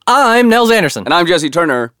I'm Nels Anderson. And I'm Jesse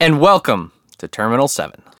Turner. And welcome to Terminal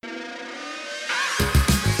 7.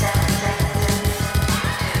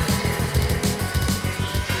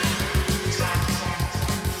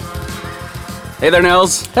 Hey there,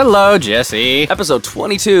 Nels. Hello, Jesse. Episode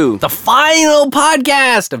 22. The final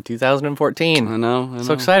podcast of 2014. I know.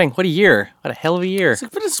 So exciting. What a year. What a hell of a year.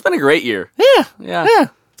 It's been a great year. Yeah. Yeah.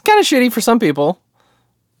 It's kind of shitty for some people,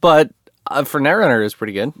 but for Netrunner, it's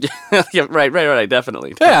pretty good. Yeah, right,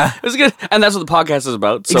 definitely. Yeah. It was good. And that's what the podcast is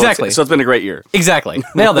about. So Exactly. It's been a great year. Exactly.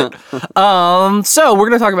 Nailed it. So we're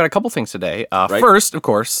going to talk about a couple things today. First, of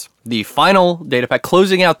course, the final data pack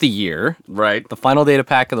closing out the year. Right. The final data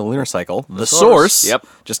pack of the Lunar Cycle. The Source. Source. Yep.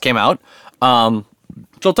 Just came out. So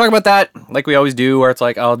we'll talk about that like we always do, where it's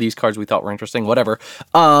like, oh, these cards we thought were interesting, whatever.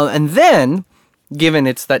 And then, given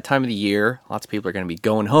it's that time of the year, lots of people are going to be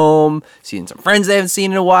going home, seeing some friends they haven't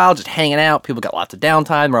seen in a while, just hanging out. People got lots of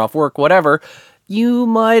downtime, they're off work, whatever. You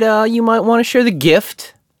might want to share the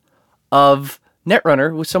gift of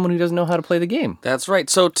Netrunner with someone who doesn't know how to play the game. That's right.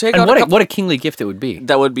 So take And out what a kingly gift it would be.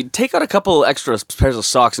 That would be take out a couple extra pairs of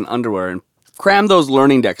socks and underwear and cram those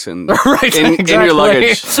learning decks in in your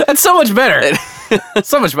luggage. That's so much better.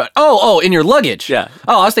 So much better. Oh, in your luggage. Yeah.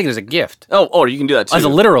 Oh, I was thinking as a gift. Oh, you can do that too. As a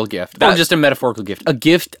literal gift. That- Or just a metaphorical gift. A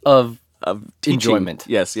gift of teaching. enjoyment.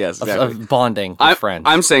 Yes, exactly. Of bonding with friends.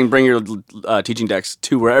 I'm saying bring your teaching decks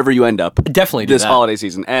to wherever you end up. Definitely do this that. holiday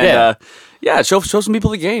season, and show some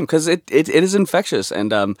people the game because it is infectious,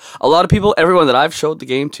 and a lot of people, everyone that I've showed the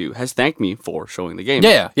game to, has thanked me for showing the game.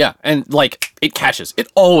 Yeah, and like it catches. It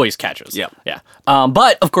always catches. Yeah.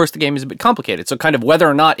 But of course, the game is a bit complicated, so kind of whether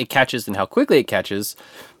or not it catches and how quickly it catches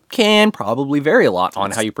can probably vary a lot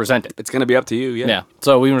on how you present it. It's gonna be up to you. Yeah.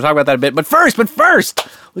 So we want to talk about that a bit, but first,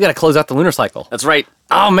 we got to close out the Lunar Cycle. That's right.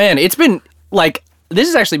 Oh man, it's been like this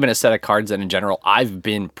has actually been a set of cards that in general I've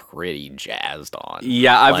been pretty jazzed on.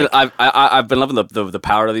 Yeah, I've been loving the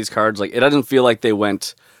power of these cards. Like it doesn't feel like they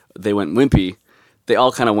went wimpy. They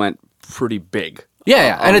all kind of went pretty big.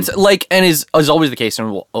 Yeah, and it's like, and is always the case,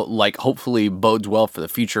 and like hopefully bodes well for the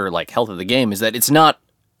future like health of the game. Is that it's not.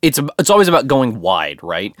 It's always about going wide,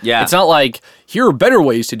 right? Yeah. It's not like, here are better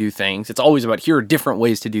ways to do things. It's always about, here are different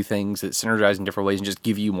ways to do things that synergize in different ways and just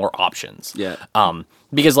give you more options. Yeah.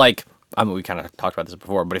 Because like, I mean, we kind of talked about this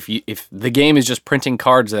before, but if the game is just printing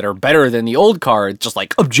cards that are better than the old cards, just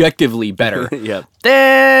like objectively better, Yeah.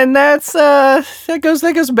 then that goes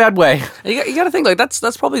a bad way. You got to think like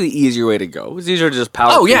that's probably the easier way to go. It's easier to just power.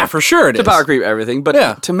 Oh creep, yeah, for sure it to is. power creep everything, but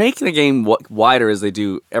Yeah. to make the game wider as they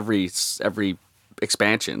do every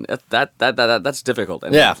expansion, that's difficult.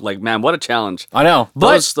 And Yeah. like man, what a challenge! I know,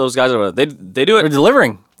 but Those guys are they do they're it.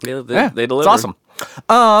 delivering. They It's deliver. awesome.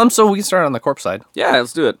 So we can start on the corpse side. Yeah,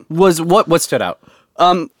 let's do it. What stood out?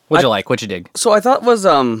 What'd you like? What'd you dig? So I thought was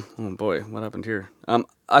oh boy, what happened here?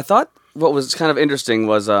 I thought what was kind of interesting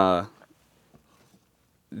was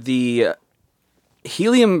the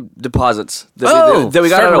helium deposits that we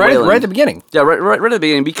got out of Wayland. right at the beginning. Yeah, right at the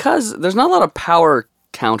beginning, because there's not a lot of power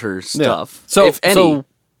counter stuff. So, if any. so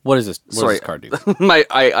what is this? What Sorry, does this card do?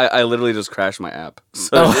 I literally just crashed my app.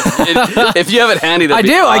 So if you have it handy, that'd I be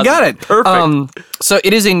do. awesome. I got it. Perfect. So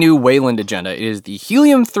it is a new Wayland agenda. It is the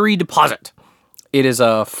Helium 3 deposit. It is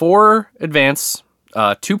a 4 advance,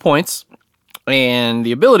 2 points, and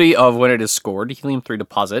the ability of when it is scored, Helium 3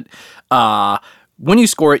 deposit. When you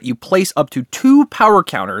score it, you place up to 2 power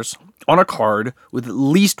counters on a card with at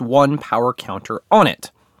least 1 power counter on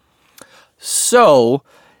it. So,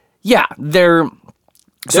 yeah,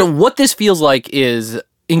 So what this feels like is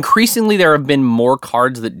increasingly there have been more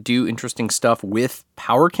cards that do interesting stuff with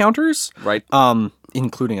power counters. Right.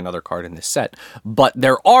 Including another card in this set. But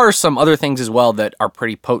there are some other things as well that are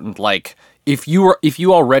pretty potent. Like if you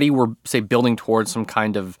already were, say, building towards some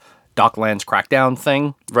kind of Docklands Crackdown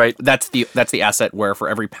thing, Right. That's the asset where for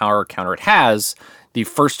every power counter it has, the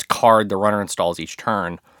first card the runner installs each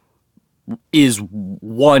turn is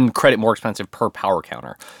 1 credit more expensive per power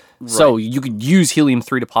counter. Right. So you could use Helium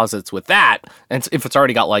 3 deposits with that, and if it's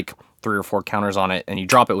already got like 3 or 4 counters on it, and you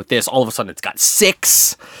drop it with this, all of a sudden it's got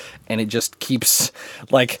 6, and it just keeps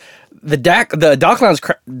like the Docklands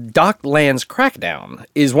Crackdown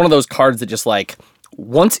is one of those cards that just like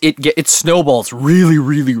once it snowballs really,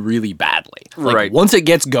 really, really badly. Like, right. Once it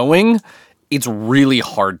gets going, it's really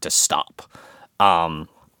hard to stop.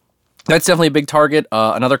 That's definitely a big target.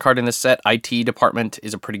 Another card in this set, IT Department,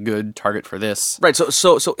 is a pretty good target for this. Right,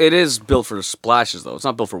 so it is built for splashes, though. It's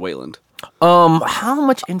not built for Wayland. How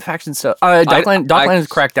much in-faction stuff? Docklands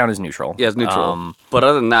Crackdown is neutral. Yeah, it's neutral. But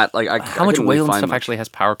other than that, like, how much Wayland stuff actually has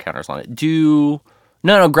power counters on it?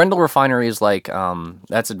 No, Grendel Refinery is like,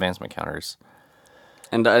 that's advancement counters.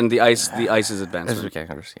 and the ice is advanced. Okay,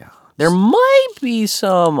 yeah. There might be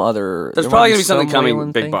some other. There's probably gonna be something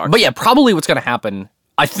coming, big box. But yeah, probably what's gonna happen.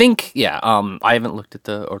 I think, I haven't looked at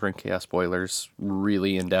the Order and Chaos spoilers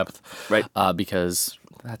really in depth, right? Because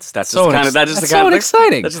that's so exciting. That's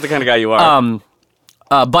just the kind of guy you are.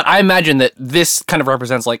 But I imagine that this kind of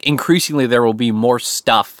represents like increasingly there will be more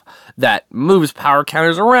stuff that moves power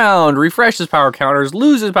counters around, refreshes power counters,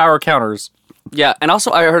 loses power counters. Yeah, and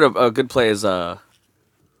also I heard a good play is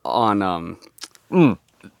on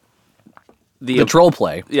the troll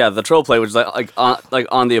play. Yeah, the troll play, which is like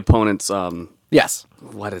on the opponent's yes.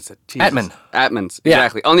 What is it? Jesus. Atman's.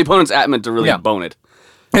 Exactly. On the opponent's Atman to really bone it.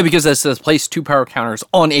 Yeah, because it says place 2 power counters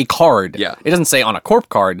on a card. Yeah. It doesn't say on a corp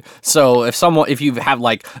card. So if you have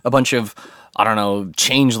like a bunch of, I don't know,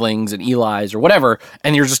 changelings and Eli's or whatever,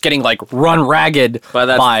 and you're just getting like run ragged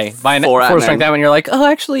by an 4 strength Atman, you're like, oh,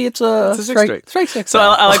 actually it's a 6 strike. 6. So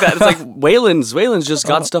I like that. It's like Wayland's just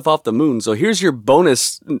got stuff off the moon, so here's your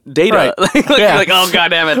bonus data. Right. Like, oh god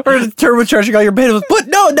damn it. Or turbocharging all your beta, but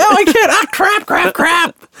no, now I can't.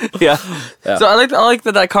 crap. Yeah. So I like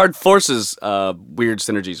that card forces weird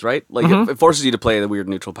synergies, right? Like it forces you to play the weird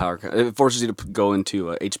neutral power. It forces you to go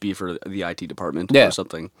into HB for the IT department or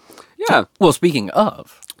something. Yeah. Well, speaking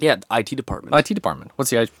of IT department. What's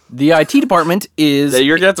the IT department is?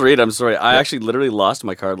 You're gonna have to read it. I'm sorry. I actually literally lost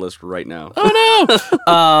my card list right now.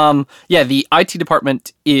 Oh no. The IT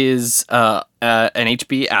department is an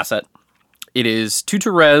HB asset. It is 2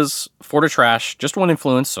 to res, 4 to trash, just 1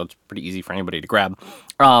 influence, so it's pretty easy for anybody to grab.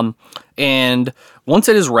 And once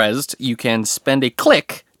it is rezzed, you can spend a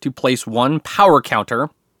click to place 1 power counter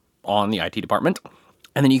on the IT department.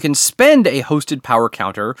 And then you can spend a hosted power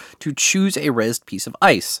counter to choose a rezzed piece of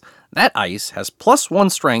ice. That ice has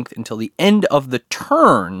 +1 strength until the end of the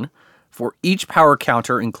turn for each power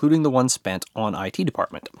counter, including the one spent on IT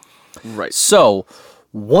department. Right. So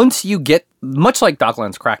once you get, much like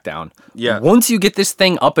Docklands Crackdown, once you get this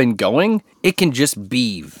thing up and going, it can just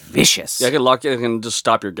be vicious. Yeah, it can just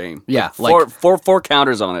stop your game. Yeah. Four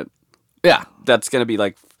counters on it. Yeah. That's going to be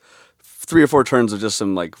like 3 or 4 turns of just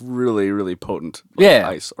some like really, really potent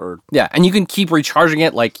ice. And you can keep recharging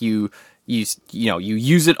it like you use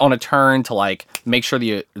it on a turn to like make sure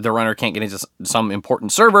the runner can't get into some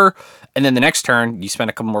important server, and then the next turn you spend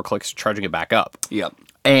a couple more clicks charging it back up. Yep.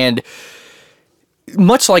 And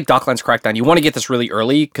much like Docklands Crackdown, you want to get this really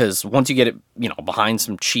early because once you get it, behind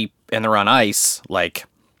some cheap and they're on ice, like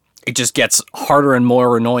it just gets harder and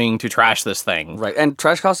more annoying to trash this thing. Right. And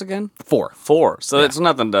trash costs again? 4. So it's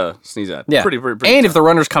nothing to sneeze at. Yeah. Pretty and if the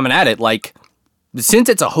runner's coming at it, like since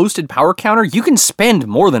it's a hosted power counter, you can spend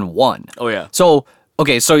more than 1. Oh yeah. So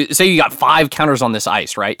okay, so say you got 5 counters on this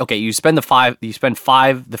ice, right? Okay, you spend 5, the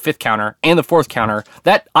 5th counter, and the 4th counter.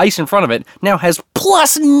 That ice in front of it now has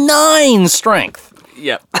 +9 strength.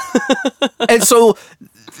 Yep. And so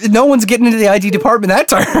no one's getting into the ID department that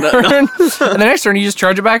turn. And the next turn, you just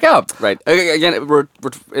charge it back up. Right. Again,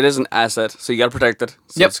 it is an asset, so you got to protect it.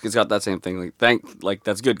 So it's got that same thing.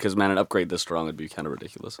 That's good because an upgrade this strong would be kind of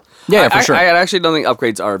ridiculous. Yeah, for sure. I actually don't think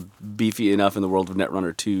upgrades are beefy enough in the world of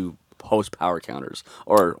Netrunner to host power counters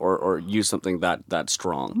or use something that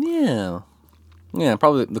strong. Yeah. Yeah,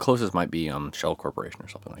 probably the closest might be Shell Corporation or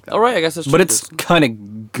something like that. Oh, right, I guess that's true. But it's kind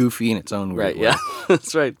of goofy in its own weird way. Yeah,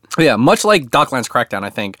 that's right. Yeah, much like Docklands Crackdown, I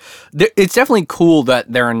think, it's definitely cool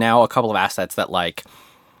that there are now a couple of assets that, like,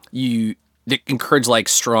 that encourage, like,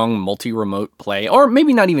 strong multi-remote play, or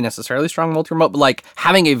maybe not even necessarily strong multi-remote, but, like,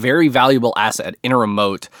 having a very valuable asset in a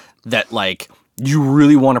remote that, like, you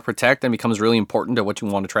really want to protect and becomes really important to what you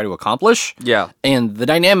want to try to accomplish. Yeah. And the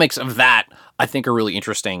dynamics of that, I think, are really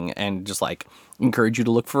interesting and just, like, encourage you to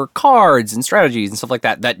look for cards and strategies and stuff like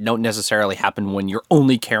that don't necessarily happen when you're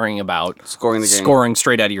only caring about scoring the game, scoring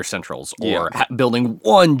straight out of your centrals, or building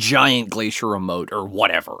one giant glacier remote or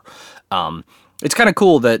whatever. It's kind of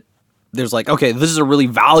cool that there's like, okay, this is a really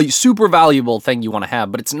super valuable thing you want to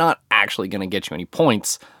have, but it's not actually going to get you any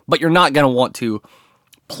points, but you're not going to want to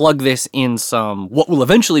plug this in what will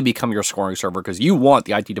eventually become your scoring server because you want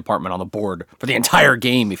the IT department on the board for the entire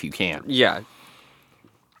game if you can. Yeah.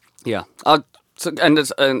 And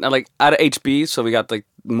like out of HB, so we got like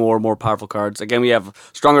more powerful cards. Again, we have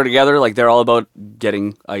Stronger Together. Like they're all about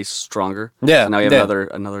getting ice stronger. Yeah. So now we have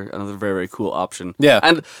another very, very cool option. Yeah.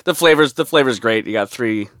 And the flavor's great. You got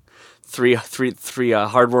three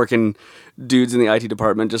hardworking dudes in the IT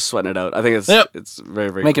department just sweating it out. I think it's very,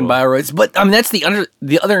 very making cool. bioroids. But I mean, that's the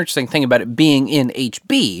other interesting thing about it being in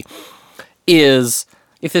HB is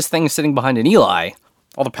if this thing is sitting behind an Eli,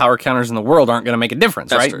 all the power counters in the world aren't going to make a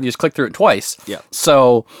difference, right? True. You just click through it twice. Yeah.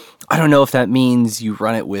 So I don't know if that means you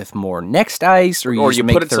run it with more next ice, or you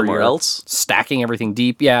put it somewhere else, stacking everything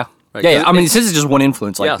deep. Yeah. Right. Yeah, I mean, since it's just one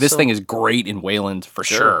influence, like this so- thing is great in Wayland for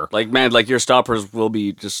sure. Like man, like your stoppers will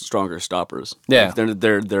be just stronger stoppers. Yeah. Like,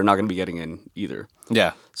 they're not going to be getting in either.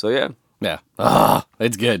 Yeah, So yeah,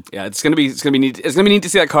 it's good. yeah, it's gonna be neat. It's gonna be neat to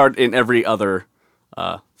see that card in every other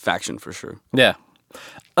faction for sure. Yeah.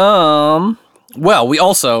 Well, we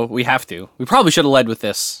probably should have led with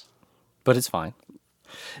this, but it's fine.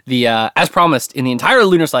 The as promised in the entire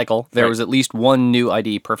lunar cycle, there was at least one new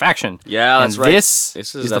ID per faction. Yeah, that's right. This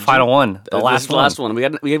is the final one, the last one. We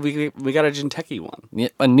got a Jinteki one. Yeah,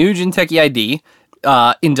 a new Jinteki ID,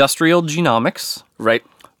 Industrial Genomics, Right.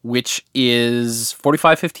 which is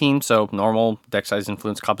 4515, so normal deck size,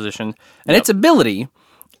 influence, composition, and its ability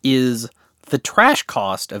is the trash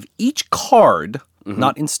cost of each card,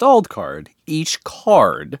 not installed card. Each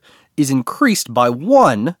card is increased by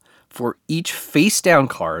 1 for each face down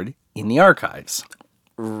card in the archives.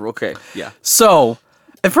 Okay. Yeah. So,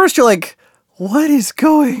 at first you're like, what is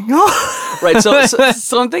going on? Right.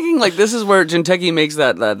 So I'm thinking like this is where Jinteki makes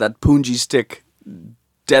that Punji stick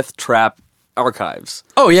death trap archives.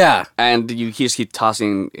 Oh yeah. And you just keep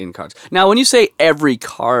tossing in cards. Now, when you say every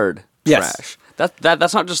card Yes. trash,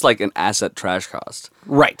 that's not just like an asset trash cost.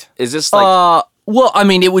 Right. Is this like Well, I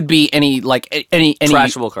mean, it would be any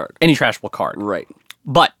trashable card? Any trashable card. Right.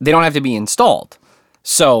 But they don't have to be installed.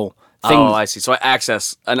 So things, Oh, I see. So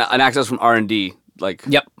access an access from R&D, like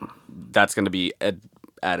Yep. that's going to be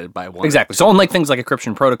added by 1. Exactly. So unlike things like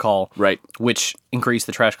Encryption Protocol, Right. which increase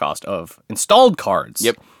the trash cost of installed cards.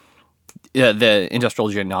 Yep. The Industrial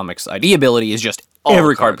Genomics ID ability is just All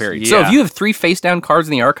every card cards, period. So yeah. if you have 3 face down cards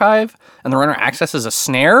in the archive and the runner accesses a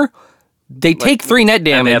snare, they take 3 net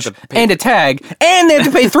damage have to pay- and a tag, and they have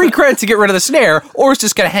to pay 3 credits to get rid of the snare, or it's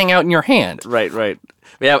just going to hang out in your hand. Right.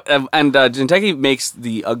 Yeah, and Jinteki makes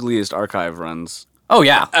the ugliest archive runs Oh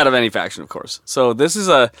yeah. out of any faction, of course. So this is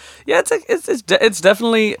it's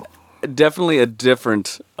definitely a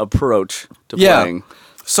different approach to playing.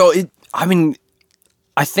 So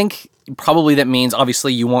I think probably that means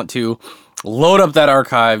obviously you want to load up that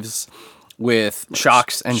archives with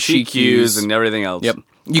shocks and Sheet CQs cues and everything else. Yep.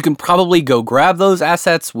 You can probably go grab those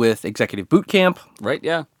assets with Executive Boot Camp, Right.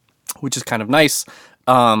 Yeah. which is kind of nice.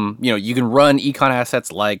 You can run econ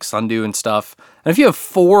assets like Sundew and stuff. And if you have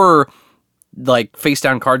 4 like face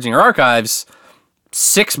down cards in your archives,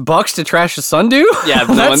 $6 to trash a Sundew? Yeah.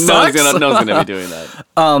 That no one's sucks. gonna be doing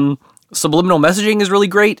that. Subliminal messaging is really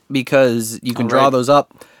great because you can draw right. those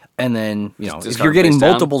up, and then if discard you're getting face down.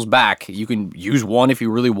 multiples back, you can use one if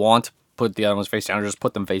you really want. Put the other ones face down, or just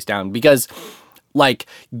put them face down, because like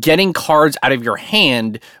getting cards out of your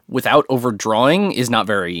hand without overdrawing is not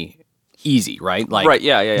very easy, right? Like, Right,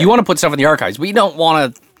 yeah. You want to put stuff in the archives, but you don't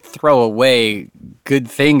want to throw away good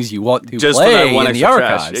things you want to Just for play that one in the extra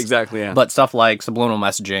trash. archives. Exactly, yeah. But stuff like subliminal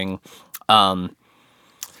messaging,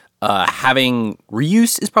 having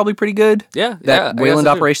reuse is probably pretty good. Yeah, That I guess Wayland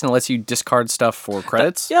that's true. operation that lets you discard stuff for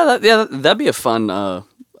credits. That'd be a fun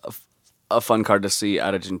card to see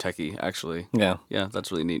out of Jinteki, actually. Yeah. Yeah,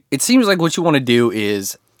 that's really neat. It seems like what you want to do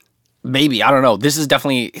is maybe, I don't know,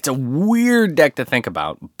 it's a weird deck to think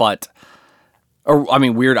about,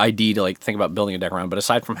 weird ID to like think about building a deck around, but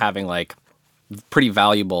aside from having like pretty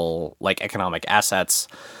valuable like economic assets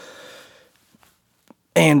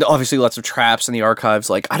and obviously lots of traps in the archives,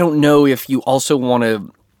 like I don't know if you also want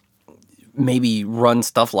to maybe run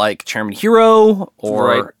stuff like Chairman Hero or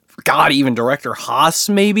Right. God, even Director Haas,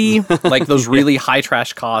 maybe like those really high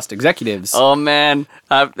trash cost executives. Oh man,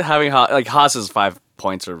 having Haas's 5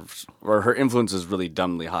 points or her influence is really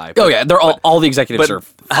dumbly high. Oh yeah, they're all the executives But are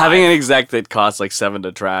 5. having an exec that costs like 7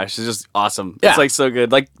 to trash is just awesome. Yeah. It's like so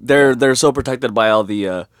good. Like they're so protected by all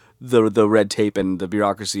the red tape and the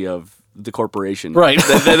bureaucracy of the corporation. Right.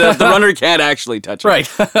 The runner can't actually touch it. Right.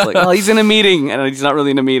 It's like, well, he's in a meeting and he's not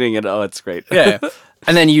really in a meeting, and it's great. Yeah.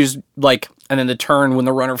 And then and then the turn when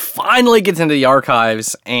the runner finally gets into the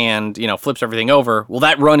archives and, flips everything over. Well,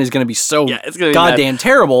 that run is going to be so it's gonna be goddamn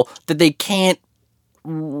terrible that they can't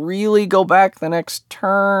really go back the next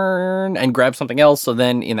turn and grab something else. So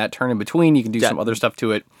then in that turn in between, you can do some other stuff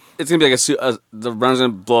to it. It's gonna be like the runner's gonna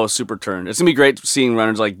blow a super turn. It's gonna be great seeing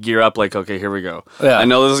runners like gear up, like, okay, here we go. Yeah. I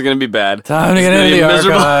know this is gonna be bad. Time to It's get gonna into be the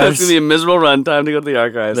miserable. archives. It's gonna be a miserable run. Time to go to the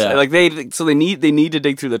archives. Yeah. Like they need to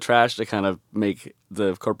dig through the trash to kind of make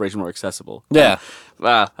the corporation more accessible. Yeah.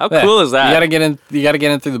 Wow, how cool is that? You gotta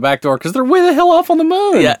get in through the back door because they're way the hell off on the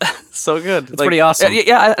moon. Yeah, so good. It's pretty awesome.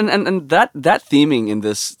 Yeah, and that theming in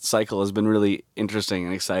this cycle has been really interesting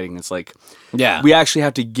and exciting. It's like, we actually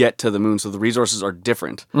have to get to the moon, so the resources are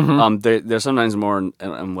different. They're sometimes more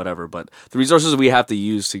and whatever, but the resources we have to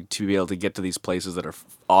use to be able to get to these places that are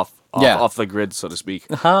off the grid, so to speak,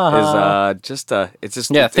 things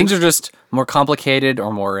are just more complicated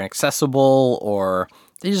or more inaccessible, or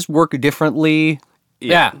they just work differently.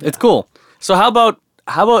 Yeah, it's cool. So how about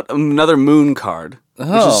another moon card? Which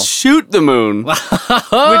is Shoot the Moon. Which is,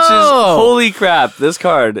 holy crap, this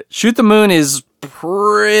card. Shoot the Moon is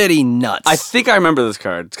pretty nuts. I think I remember this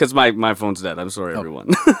card. It's because my phone's dead. I'm sorry, everyone.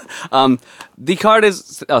 The card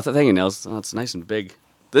is... Oh, thank you, Nels. Oh, it's nice and big.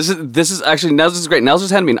 This is actually... Nels is great. Nels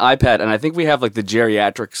just handed me an iPad, and I think we have like the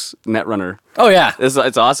geriatrics Netrunner. Oh, yeah.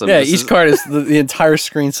 It's awesome. Yeah, each card is the entire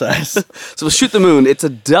screen size. So Shoot the Moon. It's a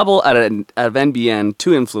double out of NBN,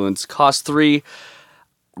 2 influence, cost 3...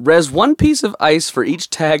 Res 1 piece of ice for each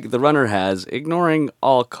tag the runner has, ignoring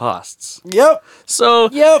all costs. Yep. So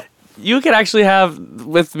you can actually have,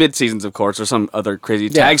 with mid-seasons, of course, or some other crazy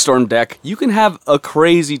tag storm deck, you can have a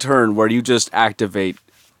crazy turn where you just activate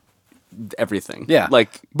everything. Yeah.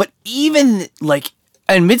 But even,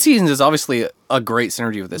 and mid-seasons is obviously a great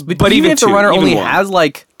synergy with this. But even if the runner only has,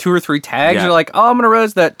 2 or 3 tags, you're like, I'm going to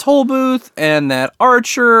res that toll booth and that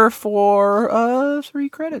archer for 3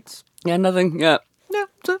 credits. Yeah, nothing. Yeah. Yeah,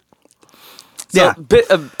 so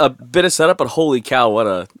a bit of setup, but holy cow, what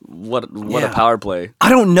a power play. I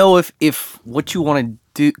don't know if what you want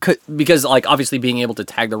to do, because obviously being able to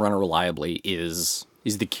tag the runner reliably is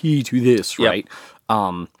the key to this, right?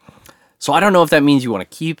 Yep. So I don't know if that means you want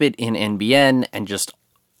to keep it in NBN and just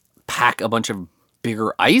pack a bunch of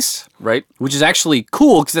bigger ice, right? Which is actually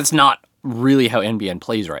cool because that's not really how NBN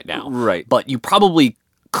plays right now, right? But you probably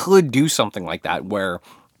could do something like that where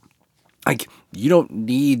you don't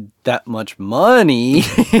need that much money.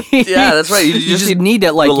 Yeah, that's right. You just need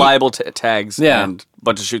that reliable tags and a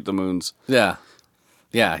bunch of Shoot the Moons. Yeah.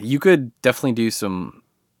 Yeah, you could definitely do some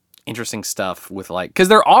interesting stuff with because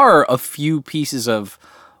there are a few pieces of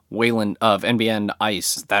NBN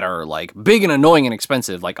ice that are big and annoying and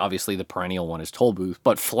expensive. Obviously the perennial one is Toll Booth,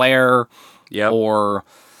 but Flare or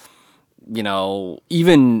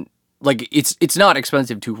even it's not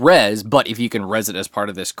expensive to res, but if you can res it as part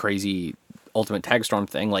of this crazy Ultimate Tag Storm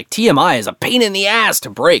thing, TMI is a pain in the ass to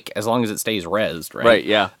break as long as it stays resed, right? Right,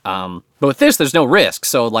 yeah. But with this, there's no risk.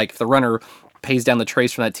 So, if the runner pays down the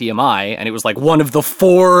trace from that TMI, and it was one of the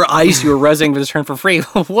 4 ice you were resing for this turn for free,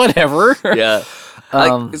 whatever. Yeah.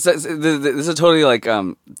 This is totally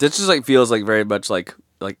this just feels very much like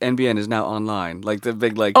NBN is now online. The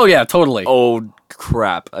big oh yeah, totally. Oh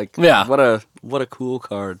crap. Yeah. What a cool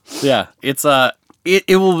card. Yeah. It's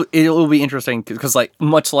It will be interesting because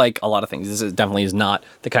much like a lot of things, this definitely is not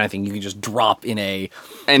the kind of thing you can just drop in any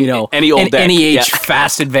old deck. NEH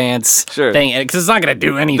fast advance thing because it's not going to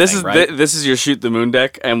do anything. This is your Shoot the Moon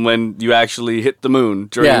deck, and when you actually hit the moon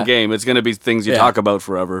during the game, it's going to be things you talk about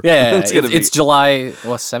forever. Yeah, it's July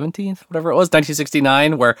 17th, whatever it was,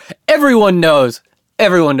 1969, where everyone knows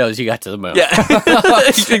you got to the moon. Yeah,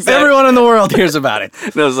 exactly. Everyone in the world hears about it.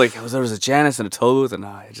 And I was there was a Janus and a Toll Booth, and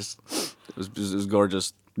it was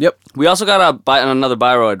gorgeous. Yep. We also got another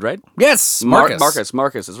Bioroid, right? Yes, Marcus. That's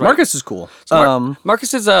right. Marcus is cool. So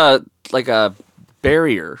Marcus is a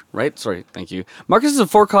barrier, right? Sorry, thank you. Marcus is a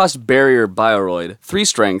 4-cost barrier Bioroid, 3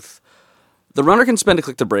 strength. The runner can spend a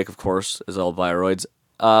click to break, of course, as all Bioroids.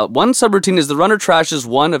 1 subroutine is the runner trashes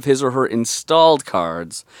one of his or her installed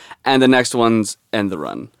cards, and the next ones end the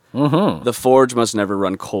run. Mm-hmm. The Forge must never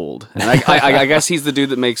run cold. And I guess he's the dude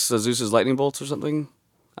that makes Zeus's lightning bolts or something.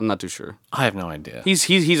 I'm not too sure. I have no idea.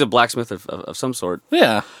 He's a blacksmith of some sort.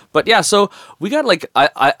 Yeah. But yeah, so we got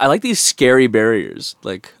I like these scary barriers.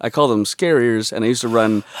 I call them scariers, and I used to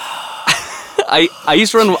run I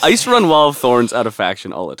used to run Wall of Thorns out of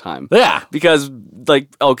faction all the time. Yeah. Because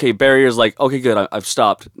barriers okay, good, I've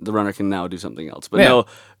stopped. The runner can now do something else. But no,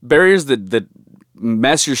 barriers that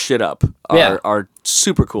mess your shit up are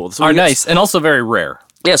super cool. So are nice and also very rare.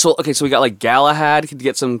 Yeah, so we got Galahad could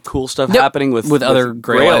get some cool stuff happening with other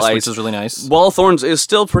Grail Ice, which is really nice. Wall of Thorns is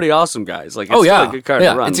still pretty awesome, guys. It's still a good card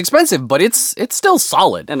to run. It's expensive, but it's still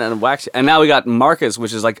solid. And wax. And now we got Marcus,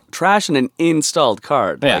 which is trash and an installed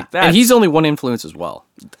card. Yeah, and he's only 1 influence as well.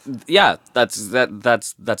 Yeah, that's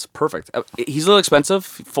perfect. He's a little expensive,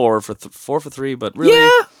 4 for 3, but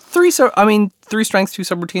really 3 strength, 2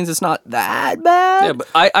 subroutines. It's not that bad. Yeah, but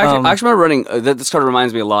I actually remember running. This card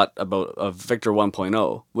reminds me a lot of Victor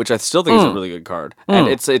 1.0, which I still think is a really good card. And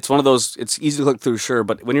it's one of those. It's easy to click through, sure,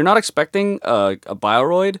 but when you're not expecting a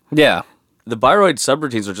Bioroid, the Bioroid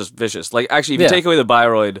subroutines are just vicious. Like, actually, if you Yeah. take away the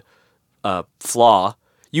Bioroid flaw,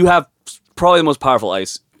 you have probably the most powerful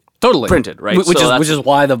ice. Totally Printed, right? Which So is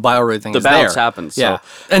why the Bioroid thing the is there. balance happens, Yeah,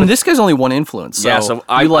 so- and this guy's only one influence. So so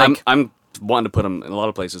I'm wanting to put him in a lot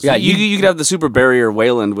of places. Yeah, So you could have the super barrier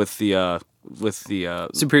Wayland with the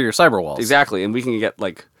superior cyber walls. exactly, and we can get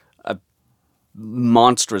like a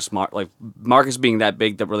monstrous like Marcus being that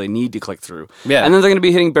big that really need to click through. Yeah. and then they're going to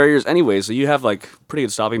be hitting barriers anyway, so you have like pretty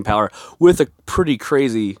good stopping power with a pretty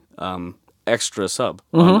crazy extra sub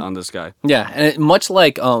on this guy. Yeah, and much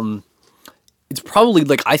like it's probably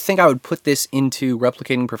like I think I would put this into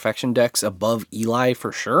replicating perfection decks above Eli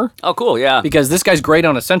for sure. Oh, cool, yeah. Because this guy's great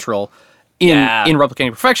on a central in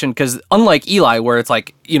replicating perfection. Because unlike Eli, where it's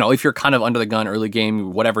like, you know, if you're kind of under the gun early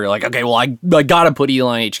game, whatever, you're like, okay, well, I gotta put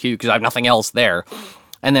Eli on HQ because I have nothing else there.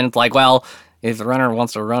 And then it's like, well, if the runner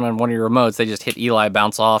wants to run on one of your remotes, they just hit Eli,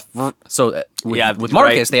 bounce off. So with Marcus,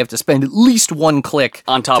 right. they have to spend at least one click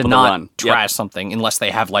On top to of the not run. Yep. trash something unless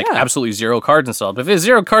they have like Yeah. absolutely zero cards installed. But if it's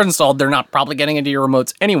 0 cards installed, they're not probably getting into your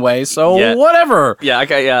remotes anyway. So Yeah. whatever. Yeah, I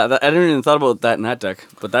didn't even thought about that in that deck,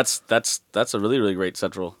 but that's a really, really great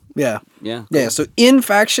central. Yeah. Yeah, Yeah. So in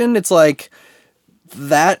faction, it's like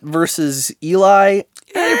that versus Eli.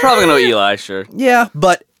 You're probably gonna know Eli, sure. Yeah,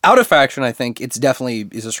 but out of faction, I think it's definitely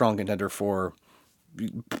is a strong contender for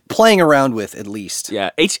playing around with at least. Yeah,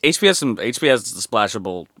 HP has the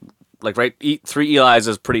splashable, like right. 3 Eli's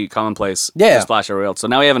is pretty commonplace. Yeah. to splash everywhere else. So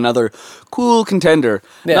now we have another cool contender.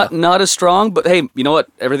 Yeah. Not as strong, but hey, you know what?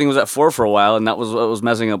 Everything was at 4 for a while, and that was what was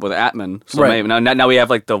messing up with Atman. So Right. maybe now we have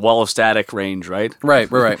like the wall of static range, right? Right.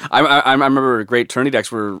 I remember great tourney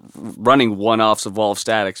decks were running one-offs of wall of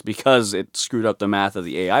statics because it screwed up the math of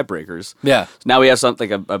the AI breakers. Yeah. So now we have something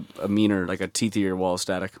like a meaner, like a teethier wall of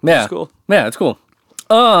static. Yeah. It's cool. Yeah, it's cool.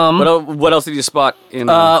 What else did you spot in?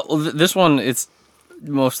 Well, this one, it's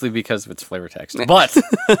mostly because of its flavor text. But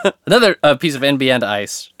another piece of NBN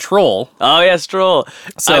Ice, Troll. Oh yeah, Stroll.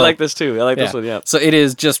 So- I like this too. I like this one. Yeah. So it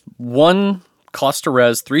is just 1 cost to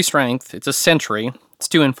res, 3 strength. It's a sentry. It's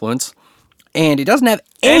 2 influence. And it doesn't have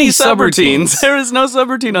any subroutines. There is no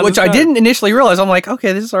subroutine on Which this I card. didn't initially realize. I'm like,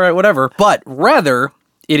 okay, this is all right, whatever. But rather,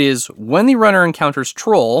 it is when the runner encounters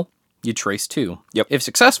Troll, you trace 2. Yep. If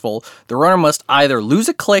successful, the runner must either lose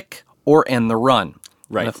a click or end the run.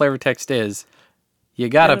 Right. And the flavor text is, you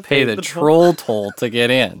gotta pay the troll toll to get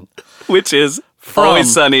in. Which is From-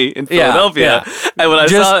 Always Sunny in Philadelphia. yeah. And when I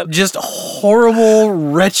saw Just horrible,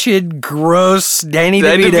 wretched, gross Danny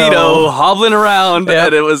Danny DeVito. DeVito hobbling around, Yeah.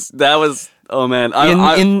 and that was oh man.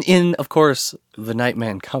 In of course, The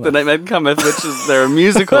Nightman Cometh. The Nightman Cometh, which is their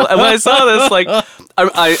musical. And when I saw this, like,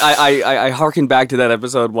 I harkened back to that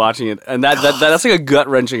episode watching it, and that's like a gut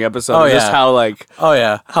wrenching episode. Oh, Just yeah. how like Oh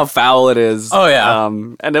yeah. how foul it is. Oh, yeah.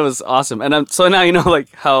 And it was awesome. And so now you know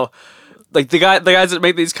like how. Like the guys that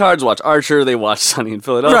make these cards watch Archer, they watch Sunny in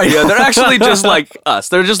Philadelphia. Right. They're actually just like us.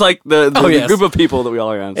 They're just like the yes. group of people that we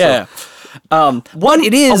all are around. Yeah. So. What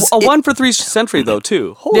it is A 1 for 3 century though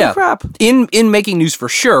too. Holy crap! In making news for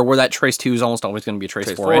sure, where that trace 2 is almost always going to be a trace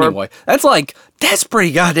 4 4. anyway. That's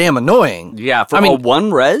pretty goddamn annoying. Yeah, for I mean, a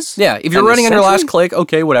 1 res. Yeah, if you're and a running under sentry? last click,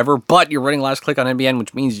 okay, whatever. But you're running last click on NBN,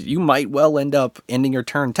 which means you might well end up ending your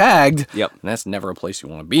turn tagged. Yep. And that's never a place you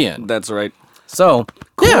want to be in. That's right. So,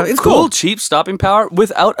 yeah, it's cool, cool. cheap stopping power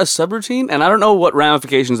without a subroutine, and I don't know what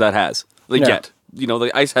ramifications that has. Like Yeah. yet, you know,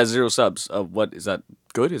 the ice has 0 subs. What is that?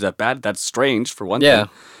 Good? Is that bad? That's strange for one Yeah. thing.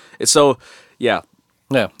 It's so yeah.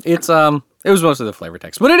 Yeah, it's it was mostly the flavor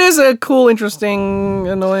text, but it is a cool, interesting,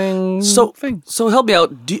 annoying thing. So help me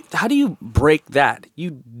out. How do you break that?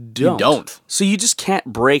 You don't. don't. So you just can't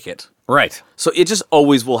break it. Right. So it just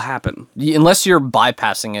always will happen. Unless you're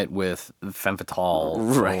bypassing it with femme fatale,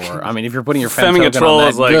 Right. or I mean, if you're putting your femme Femming a token troll on that,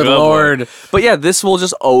 is like, good oh boy. lord. But yeah, this will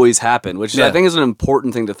just always happen, which Yeah. I think is an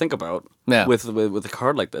important thing to think about. Yeah. With a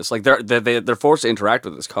card like this, like they're forced to interact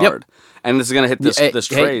with this card, and this is gonna hit this Hey,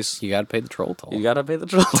 trace. you got to pay the troll toll. You gotta pay the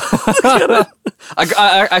troll.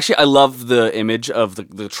 I love the image of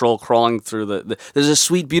the troll crawling through the. There's a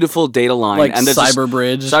sweet, beautiful data line, Like and there's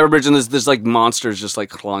Cyberbridge. Cyberbridge, and there's like monsters just like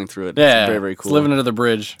crawling through it. Yeah, It's very, very cool. It's living under the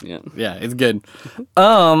bridge. Yeah. yeah, it's good.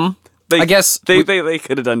 I guess they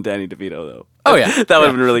could have done Danny DeVito though. Oh yeah, that would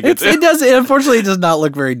have been really good. It does. It unfortunately does not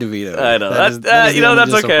look very DeVito. I know. That is That's the only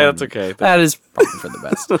that's okay. disappointment. That's okay. That is probably for the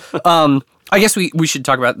best. I guess we should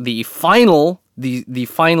talk about the final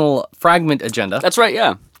fragment agenda. That's right.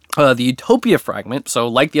 Yeah. The Utopia fragment. So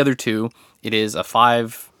like the other two, it is a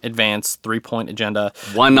 5 advance 3-point agenda.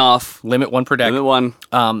 1 off. Limit 1 per deck. Limit 1.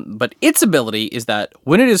 But its ability is that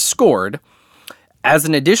when it is scored, as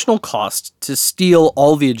an additional cost to steal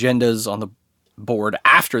all the agendas on the board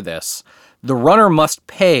after this, the runner must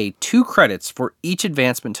pay 2 credits for each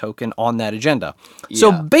advancement token on that agenda. So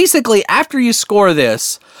Yeah. basically, after you score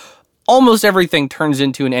this, almost everything turns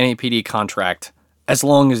into an NAPD contract as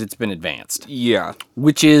long as it's been advanced. Yeah.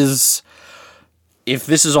 Which is, if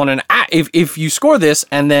this is on if you score this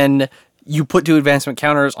and then you put 2 advancement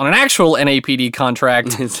counters on an actual NAPD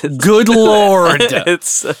contract, good lord,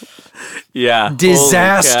 It's yeah. Holy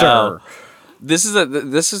disaster. cow.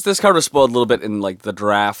 This card was spoiled a little bit in like the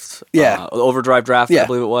draft, Yeah. overdrive draft, Yeah. I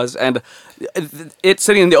believe it was, and it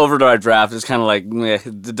sitting in the overdrive draft is kind of like meh,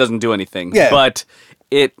 it doesn't do anything. Yeah. But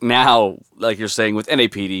it now, like you're saying, with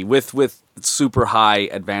NAPD, with super high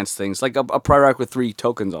advanced things like a Pryrac with 3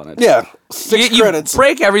 tokens on it. Yeah, 6 you credits.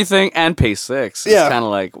 break everything and pay 6. Yeah. It's kind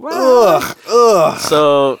of like well, Ugh.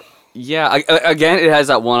 so. Yeah, again, it has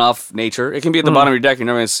that one-off nature. It can be at the bottom of your deck. You're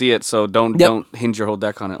never going to see it, so don't hinge your whole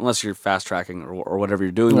deck on it unless you're fast tracking or whatever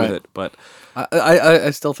you're doing with Right. it. But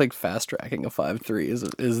I still think fast tracking a 5/3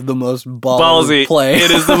 is the most ballsy play.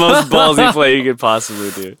 It is the most ballsy play you could possibly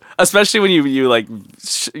do, especially when you like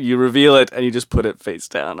you reveal it and you just put it face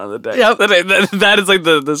down on the deck. Yep. That is like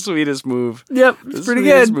the sweetest move. Yep, The it's pretty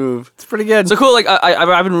sweetest good. move. It's pretty good. So cool. Like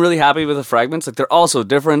I've been really happy with the fragments. Like they're all so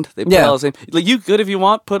different. They play Yeah. all the same. Like you could, if you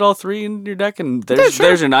want, put all 3 in your deck, and there's sure.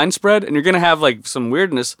 there's your 9 spread, and you're gonna have like some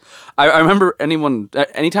weirdness. I remember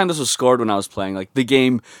anytime this was scored when I was playing, like the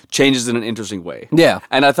game changes in an interesting way. Yeah.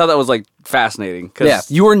 and I thought that was like fascinating. 'Cause Yeah,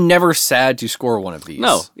 you were never sad to score one of these.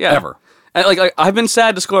 no, yeah, ever. And like I've been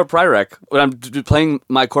sad to score a Pryrac when I'm playing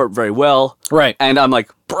my corp very well, Right. And I'm like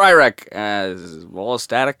Pryrac as wall of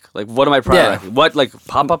static. Like what am I Pryracking? Yeah. What like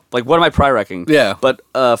pop up? Like what am I Pryracking? Yeah. But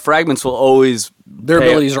fragments will always Their pay-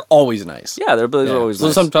 abilities are always nice. Yeah, their abilities are always so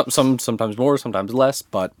nice. sometimes more, sometimes less,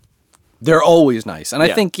 but they're always nice. And I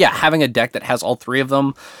Yeah. think having a deck that has all 3 of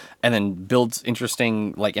them and then builds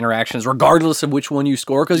interesting like interactions regardless of which one you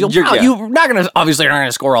score, because you're not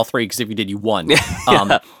gonna score all 3, because if you did, you won.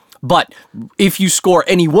 But if you score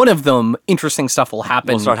any one of them, interesting stuff will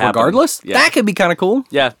happen start happening. regardless. Yeah. That could be kind of cool.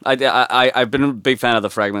 Yeah, I've been a big fan of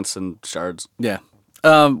the fragments and shards. Yeah.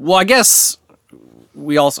 Well, I guess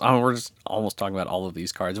we're just almost talking about all of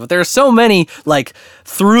these cards, but there are so many like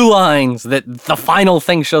through lines that the final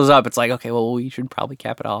thing shows up. It's like, okay, well, we should probably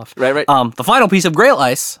cap it off. Right. The final piece of Grail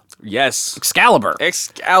Ice, Yes, Excalibur.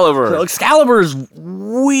 Excalibur. Excalibur is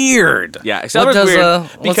weird. Yeah, Excalibur's What does, weird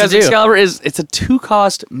what's because it do? Excalibur it's a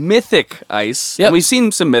 2-cost mythic ice. Yep. And we've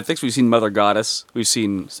seen some mythics. We've seen Mother Goddess. We've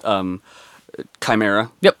seen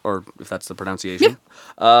Chimera. Yep. Or if that's the pronunciation.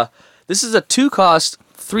 This is a 2-cost,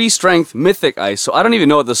 3-strength mythic ice. So I don't even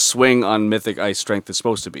know what the swing on mythic ice strength is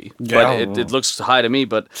supposed to be. Yeah. But it looks high to me.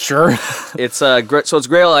 But Sure. it's so it's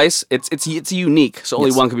Grail Ice. It's unique. So only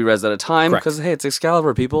Yes. one can be rezzed at a time. Correct. Because hey, it's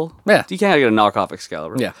Excalibur, people. Yeah. You can't get a knockoff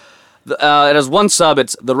Excalibur. Yeah. It has 1 sub.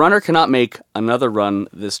 It's the runner cannot make another run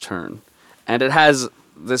this turn, and it has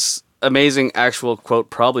this amazing actual quote,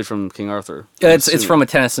 probably from King Arthur. It's from a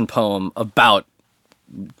Tennyson poem about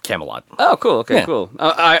Camelot. Oh, cool. Okay, Yeah. cool.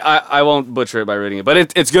 I won't butcher it by reading it, but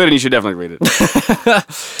it's good, and you should definitely read it.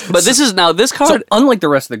 But this card. So unlike the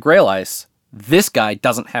rest of the Grail Ice, this guy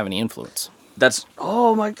doesn't have any influence. That's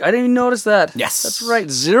I didn't even notice that. Yes. That's right.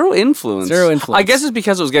 0 influence. 0 influence. I guess it's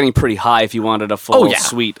because it was getting pretty high if you wanted a full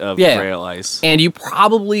suite of Grail Ice. And you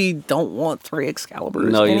probably don't want 3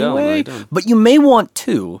 Excaliburs No, you don't. anyway. No, you don't. But you may want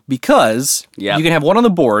 2 because Yep. you can have one on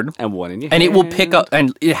the board And 1 in your and hand. it will pick up,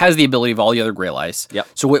 and it has the ability of all the other Grail Ice. Yep.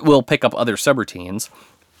 So it will pick up other subroutines.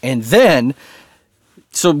 And then,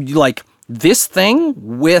 this thing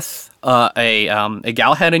with a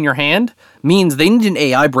Galahad in your hand means they need an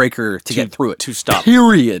AI breaker to get through it. to stop.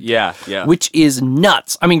 Period. Yeah. Which is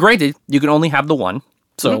nuts. I mean, granted, you can only have the one.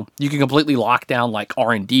 So you can completely lock down like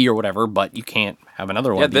R&D or whatever, but you can't have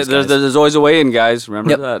another one Yeah, of these guys. there's always a way in, guys.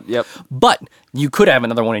 Remember Yep. that. Yep. But you could have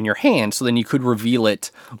another one in your hand, so then you could reveal it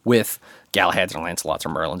with Galahads or Lancelots or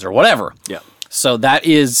Merlins or whatever. Yeah. So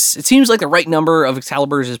it seems like the right number of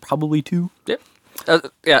Excaliburs is probably 2. Yep.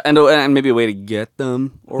 And maybe a way to get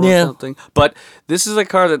them or Yeah. something. But this is a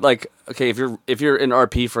card that, like, okay, if you're in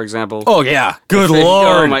RP, for example. Oh yeah, good Oh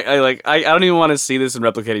lord! my! I don't even want to see this in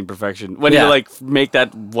Replicating Perfection. When Yeah. you like make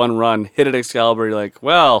that one run, hit an Excalibur, you're like,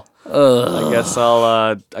 well, I guess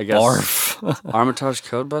Barf. Armitage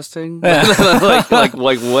code busting.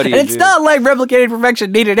 like what do you It's do? not like Replicated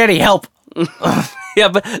Perfection needed any help. Yeah,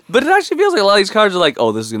 but it actually feels like a lot of these cards are like,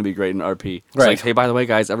 oh, this is gonna be great in RP. It's Right. like, hey, by the way,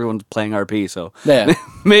 guys, everyone's playing RP, so Yeah.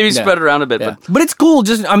 maybe spread it around a bit. Yeah. But But it's cool.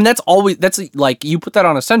 That's like you put that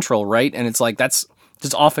on a central, right? And it's like that's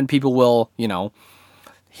just often people will,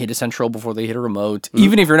 hit a central before they hit a remote,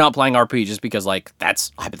 even if you're not playing RP, just because like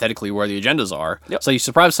that's hypothetically where the agendas are. Yep. So you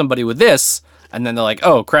surprise somebody with this, and then they're like,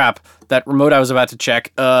 "Oh crap, that remote I was about to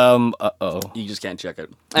check. Uh-oh." You just can't check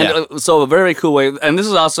it. And so a very cool way, and this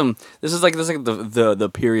is awesome. This is like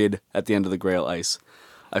the period at the end of the Grail Ice.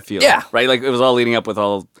 I feel right. Like it was all leading up with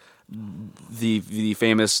all the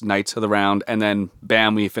famous Knights of the Round, and then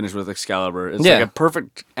bam, we finished with Excalibur. It's like a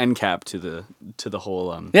perfect end cap to the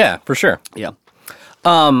whole. Yeah, for sure. Yeah.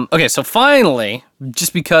 Okay, so finally,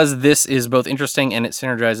 just because this is both interesting and it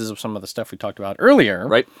synergizes with some of the stuff we talked about earlier,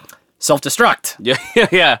 Right. Self-destruct.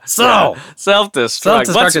 Yeah. So Self-destruct.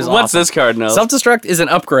 Self-destruct is What's awesome. this card now? Self-destruct is an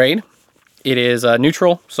upgrade. It is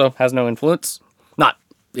neutral, so has no influence.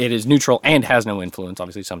 It is neutral and has no influence.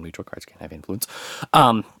 Obviously, some neutral cards can have influence.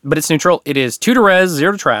 But it's neutral. It is 2 to res,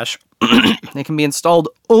 0 to trash. It can be installed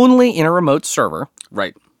only in a remote server.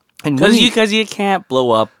 Right. And Because you can't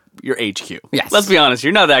blow up your HQ. Yes. Let's be honest,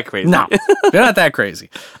 you're not that crazy. No, they're not that crazy.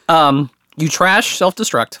 You trash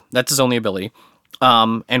self-destruct. That's his only ability.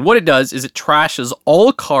 And what it does is it trashes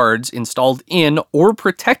all cards installed in or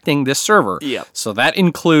protecting this server. Yep. So that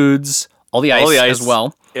includes all the ice as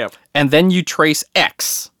well. Yep. And then you trace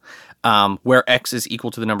X, where X is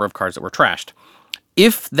equal to the number of cards that were trashed.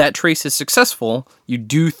 If that trace is successful, you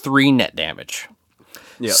do 3 net damage.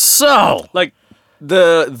 Yeah. So, Like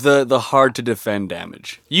the hard to defend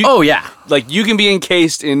damage. oh yeah. Like you can be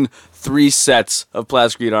encased in 3 sets of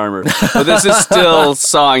plasticrete armor, but this is still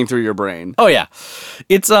sawing through your brain. Oh yeah.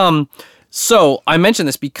 It's so I mention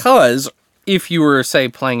this because if you were, say,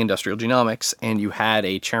 playing Industrial Genomics and you had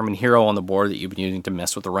a Chairman Hero on the board that you've been using to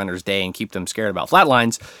mess with the runner's day and keep them scared about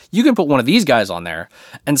flatlines, you can put one of these guys on there.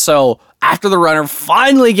 And so after the runner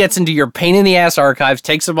finally gets into your pain-in-the-ass archives,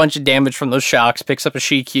 takes a bunch of damage from those shocks, picks up a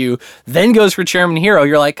Shikyu, then goes for Chairman Hero,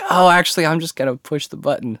 you're like, oh, actually, I'm just going to push the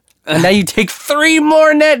button. And now you take 3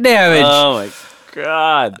 more net damage. Oh my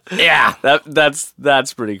god. Yeah.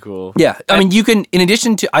 That's pretty cool. Yeah, I mean, you can, in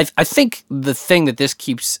addition to, I think the thing that this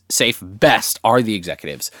keeps safe best are the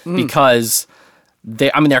executives, because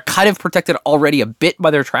they're kind of protected already a bit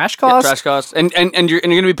by their trash costs. Trash costs. And you're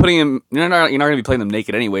going to be putting them, you're not going to be playing them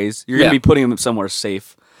naked anyways. You're going to be putting them somewhere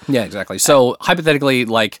safe. Yeah, exactly. So hypothetically,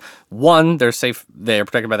 like, one, they're safe, they're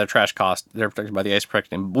protected by their trash cost, they're protected by the ice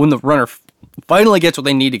protection. When the runner finally gets what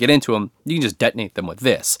they need to get into them, you can just detonate them with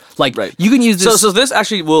this. Like, you can use this. So this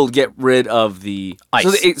actually will get rid of the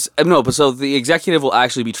ice. So the executive will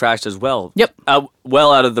actually be trashed as well. Yep.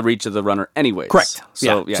 Well out of the reach of the runner anyways. Correct.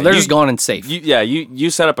 So so they're just gone and safe. You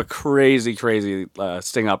set up a crazy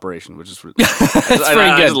sting operation, which is pretty good.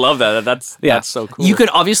 I just love that. That's so cool. You could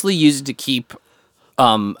obviously use it to keep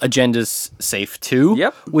agendas safe too.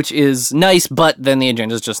 Yep. Which is nice, but then the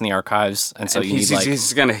agenda's just in the archives, and so he's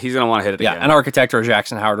gonna want to hit it again. An architect or a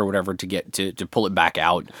Jackson Howard or whatever to get to pull it back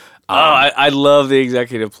out. I love the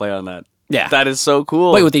executive play on that. Yeah. That is so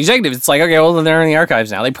cool. Wait, with the executive, it's like, okay, well, then they're in the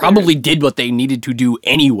archives now. They probably did what they needed to do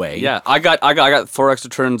anyway. Yeah, I got 4 extra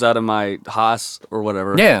turns out of my Haas or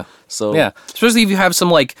whatever. Yeah. So yeah, especially if you have some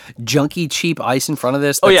like junky cheap ice in front of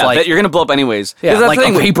this. That's that you're gonna blow up anyways. Yeah, like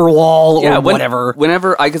a paper wall or whatever.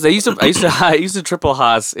 Whenever I used to triple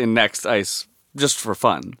Haas in next ice just for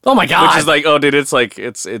fun. Oh my god! Which is like, oh dude, it's like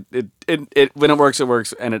it when it works,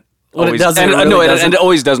 and it. When always, it doesn't, and it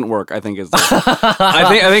always doesn't work. I think is.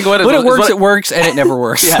 I think when it works, it works, and it never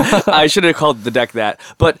works. Yeah, I should have called the deck that.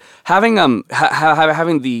 But having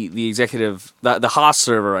having the executive the Haas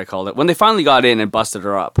server, I called it, when they finally got in and busted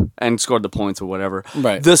her up and scored the points or whatever.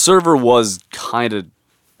 Right. The server was kind of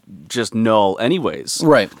just null anyways.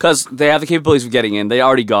 Right. Because they have the capabilities of getting in. They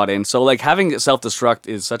already got in. So like having self-destruct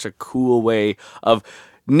is such a cool way of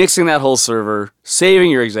nixing that whole server, saving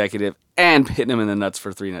your executive, and hitting them in the nuts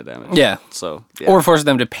for 3 net damage. Yeah. So yeah. Or forcing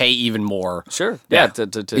them to pay even more. Sure. Yeah. To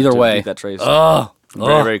either way. beat that trace.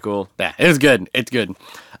 Very very cool. Yeah, it's good. It's good.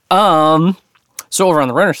 So over on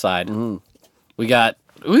the runner side, we got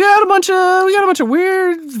a bunch of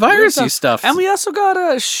weird virusy stuff. And we also got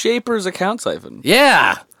a Shaper's account siphon.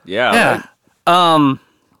 Yeah. Yeah. Right?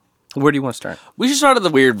 Where do you want to start? We should start at the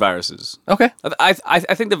weird viruses. Okay. I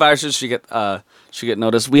think the viruses should get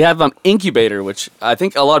noticed. We have Incubator, which I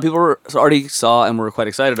think a lot of people already saw and were quite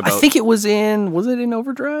excited about. I think it was in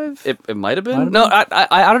Overdrive? It might have been. No,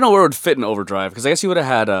 I don't know where it would fit in Overdrive, because I guess you would have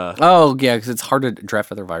had oh yeah, because it's hard to draft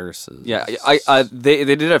other viruses. Yeah, they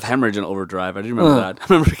did have Hemorrhage in Overdrive. I do remember that. I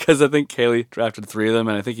remember because I think Kaylee drafted 3 of them,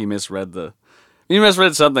 and I think he misread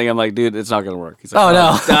something. I'm like, dude, it's not gonna work. He's like, oh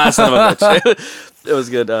no, son of a bitch. It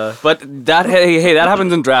was good, but that that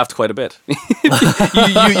happens in draft quite a bit.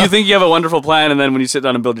 you think you have a wonderful plan, and then when you sit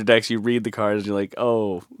down and build your decks, you read the cards, and you're like,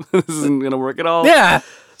 oh, this isn't gonna work at all. Yeah,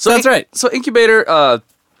 so that's right. So Incubator,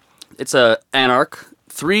 it's a Anarch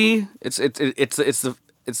 3. It's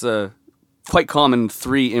the quite common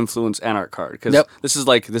 3 influence Anarch card. Because Yep. this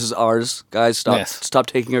is ours, guys. Stop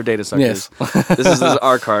taking our data suckers. Yes. this is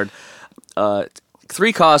our card.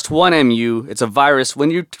 3 cost, 1 MU. It's a virus.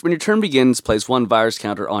 When your turn begins, place 1 virus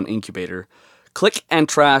counter on Incubator. Click and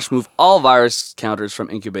trash move all virus counters from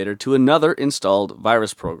Incubator to another installed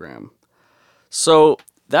virus program. So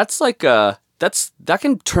that's like that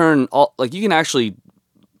can turn all, like, you can actually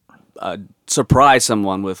surprise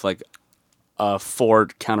someone with like a 4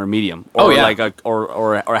 counter medium, or like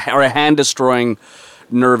a hand destroying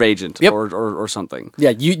nerve agent, Yep. or something.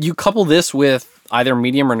 Yeah, you couple this with either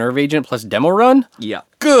medium or nerve agent plus demo run. Yeah.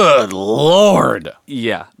 Good lord.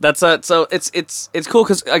 Yeah, that's so it's cool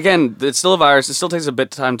because, again, it's still a virus. It still takes a bit of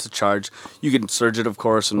time to charge. You can surge it, of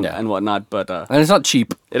course, and whatnot, but And it's not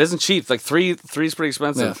cheap. it isn't cheap. Like three is pretty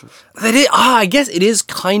expensive. I guess it is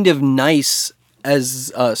kind of nice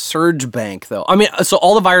as a surge bank, though. I mean, so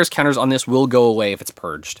all the virus counters on this will go away if it's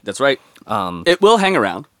purged. That's right. It will hang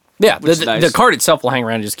around. Yeah, Which is nice. the card itself will hang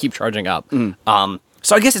around and just keep charging up.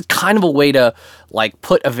 So I guess it's kind of a way to like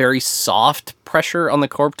put a very soft pressure on the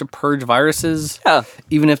corp to purge viruses. Yeah.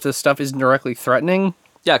 Even if the stuff isn't directly threatening.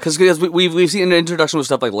 Yeah, because we've seen an introduction with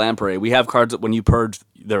stuff like Lamprey. We have cards that when you purge,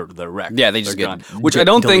 they're wrecked. Yeah, they just They're get gone. Which I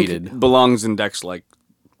don't deleted. think belongs in decks like.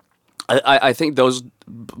 I think those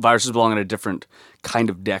viruses belong in a different kind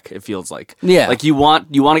of deck. It feels like. Yeah. Like you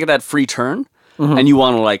want to get that free turn, and you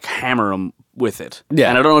want to like hammer them with it. Yeah.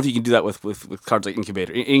 And I don't know if you can do that with cards like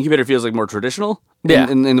Incubator. Incubator feels like more traditional. Yeah.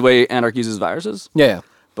 In the way Anarch uses viruses. Yeah.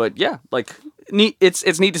 But yeah, like neat.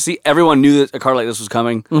 It's neat to see everyone knew that a card like this was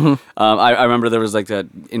coming. I remember there was like that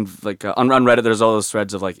on Reddit. There's all those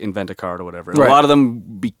threads of like invent a card or whatever. And Right. a lot of them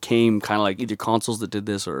became kind of like either consoles that did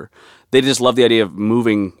this, or they just love the idea of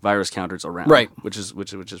moving virus counters around. Right. Which is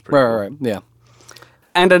pretty Right, cool. right, yeah.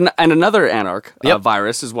 And another Anarch Yep.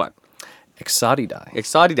 virus is what? Exodidae.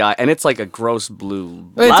 Exodidae, and it's like a gross blue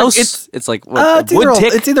It's like- louse. It's like what, It's a wood either,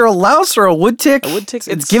 tick. it's either a louse or a wood tick. wood tick, It's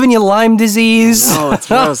it's- giving you Lyme disease. Oh, it's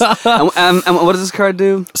gross. and what does this card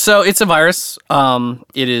do? So it's a virus.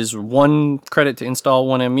 It is 1 credit to install,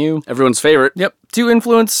 1 MU. Everyone's favorite. Yep. 2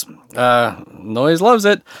 influence. Noise loves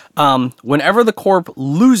it. Whenever the corp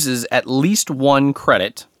loses at least 1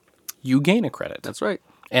 credit, you gain a credit. That's right.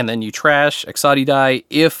 And then you trash Exodidae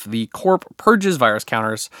if the corp purges virus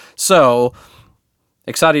counters. So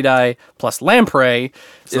Exodidae plus Lamprey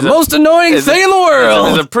is the most annoying thing in the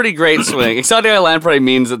world. It's a pretty great swing. Exodidae Lamprey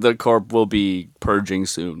means that the corp will be purging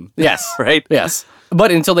soon. Yes. Right? Yes.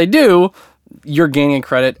 But until they do, you're gaining a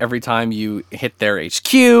credit every time you hit their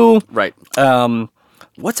HQ. Right.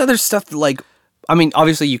 What's other stuff like? I mean,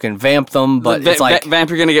 obviously you can vamp them, but it's like Vamp,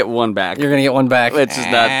 you're going to get 1 back. you're gonna get 1 back. It's just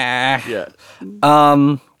not. Ah. Yeah.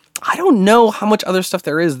 I don't know how much other stuff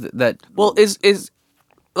there is that. Well, is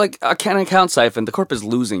like a can account siphon, the corp is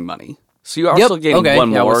losing money. So you are Yep, still getting okay,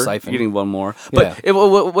 1 yeah, with more. siphon. You're getting 1 more. Yeah.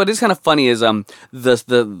 But what is kind of funny is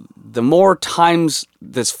the more times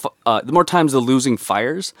the more times the losing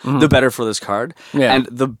fires, the better for this card. Yeah. And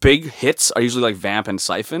the big hits are usually like Vamp and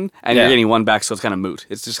Siphon, and Yeah. you're getting 1 back, so it's kind of moot.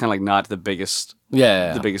 It's just kind of like not the biggest.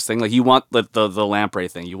 Yeah. The biggest thing. Like you want the Lamprey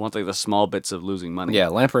thing. You want like the small bits of losing money. Yeah,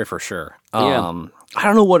 Lamprey for sure. Yeah. I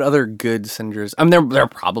don't know what other good senders. I mean, there are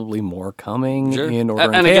probably more coming in Order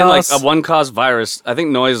and and again, like Chaos. a 1-cost virus, I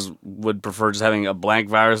think Noise would prefer just having a blank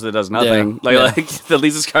virus that does nothing. Yeah, Like at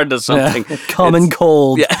least this card does something. Common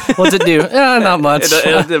cold. Yeah. What's it do? Not much.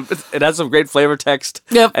 It has some great flavor text.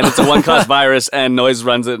 Yep. And it's a 1-cost virus, and Noise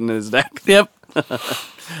runs it in his deck. Yep.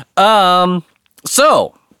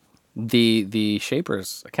 So the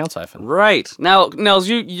Shapers account siphon. Right. Now, Nels,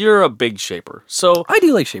 you're a big shaper. So I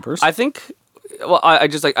do like Shapers. I think, well, I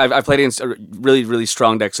just like, I played against really, really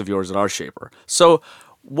strong decks of yours that are shaper. So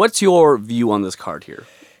what's your view on this card here?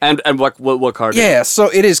 And what card? Yeah, so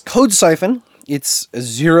it is Code Siphon. It's a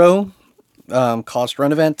 0 cost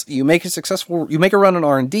run event. You make a run on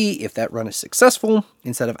R&D. If that run is successful,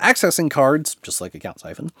 instead of accessing cards, just like Account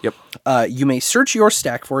Siphon, Yep. you may search your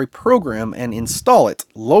stack for a program and install it,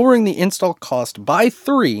 lowering the install cost by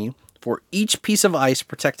 3 for each piece of ice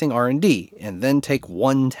protecting R&D, and then take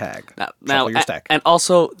 1 tag. Now, Shuffle your stack. and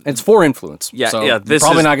also, It's 4 influence. Yeah, so yeah, you're this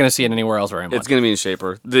probably is- not going to see it anywhere else very much. it's gonna be in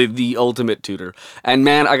Shaper, the ultimate tutor. And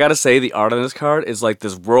man, I gotta say, the art on this card is like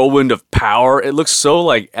this whirlwind of power. It looks so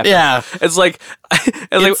like epic. Yeah. It's like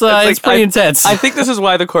It's pretty intense. I think this is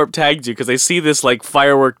why the corp tagged you, because they see this like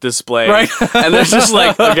firework display, Right. and they're just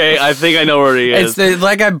like, okay, I think I know where he is.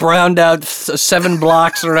 Like I browned out 7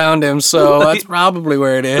 blocks around him, so that's probably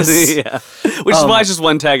where it is. Yeah, which is why it's just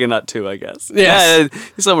 1 tag and not 2, I guess. Yes. Yeah,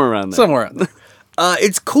 somewhere around there. Somewhere out there.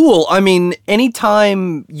 It's cool. I mean,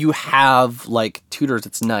 anytime you have like tutors,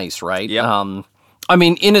 it's nice, right? Yep. I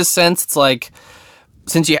mean, in a sense, it's like,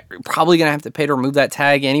 since you're probably going to have to pay to remove that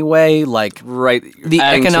tag anyway, like, Right. the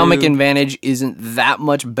Adding economic to- advantage isn't that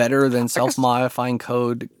much better than self-modifying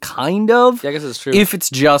code, kind of. Yeah, I guess it's true. If it's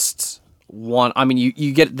just one, I mean,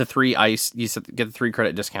 you get the 3 ice, get the 3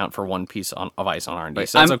 credit discount for 1 piece of ice on R&D,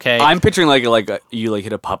 so that's okay. I'm picturing you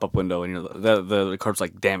hit a pop-up window and the card's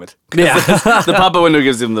like, damn it. Yeah. The pop-up window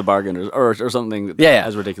gives them the bargain or something Yeah.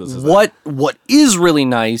 as ridiculous as that. What is really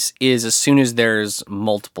nice is as soon as there's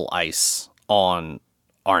multiple ice on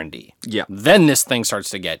R&D, Yeah. then this thing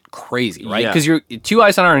starts to get crazy, right? Yeah. Because you're 2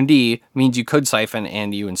 ice on R&D means you could siphon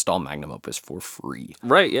and you install Magnum Opus for free.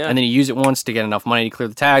 Right, yeah. And then you use it once to get enough money to clear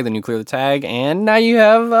the tag, then you clear the tag, and now you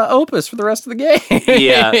have Opus for the rest of the game.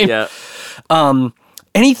 yeah.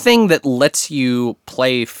 Anything that lets you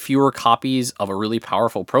play fewer copies of a really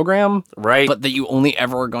powerful program, Right. but that you only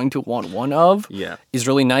ever are going to want one of, Yeah. is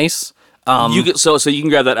really nice. You can, so you can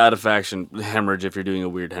grab that out of faction hemorrhage if you're doing a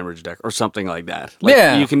weird hemorrhage deck or something like that. Like,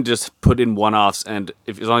 Yeah. you can just put in one-offs, and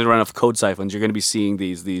as long as you run enough code siphons, you're going to be seeing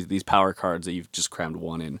these power cards that you've just crammed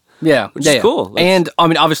one in. Yeah, Which is cool. That's- And I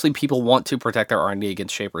mean, obviously, people want to protect their R&D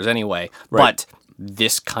against shapers anyway, Right. but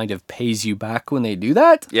this kind of pays you back when they do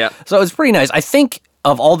that. Yeah. So it's pretty nice. I think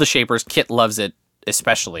of all the shapers, Kit loves it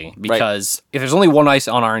especially because if there's only 1 ice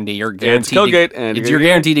on R&D, you're guaranteed. Codegate and you're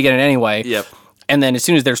guaranteed to get it anyway. Yep. And then as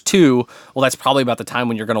soon as there's 2, well, that's probably about the time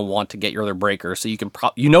when you're going to want to get your other breaker. So you can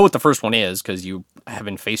you know what the first one is because you have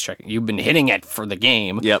been face checking. You've been hitting it for the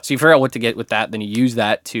game. Yep. So you figure out what to get with that. Then you use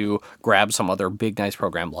that to grab some other big, nice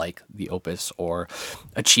program like the Opus or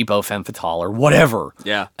a cheapo Femme Fatale or whatever.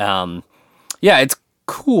 Yeah. Yeah, it's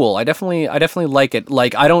cool. I definitely like it.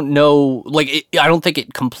 Like, I don't know, I don't think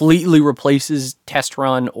it completely replaces test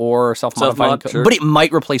run or self-modifying Self-mod, code, sure. but it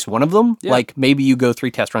might replace one of them. Yeah. Like, maybe you go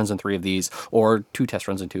 3 test runs and 3 of these, or 2 test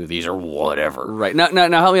runs and 2 of these, or whatever. Right. Now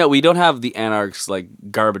help me out. We don't have the Anarch's like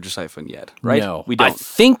garbage siphon yet, right? No, We don't. I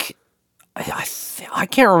think I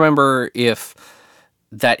can't remember if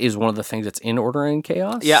that is one of the things that's in Order and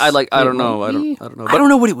Chaos. Yeah, I don't know. might I be. don't know. I don't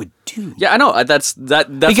know what it would do. Yeah, I know. That's Because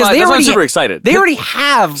why I'm super excited. They already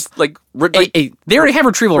have like they already have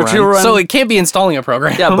retrieval run, so it can't be installing a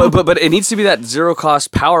program. yeah, but it needs to be that 0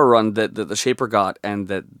 cost power run that the Shaper got and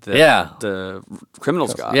that the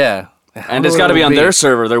criminals got. yeah. And it's got to be on their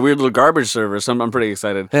server, their weird little garbage server. So I'm pretty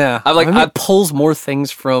excited. Yeah, I it pulls more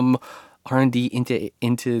things from R&D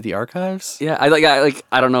into the archives. Yeah, I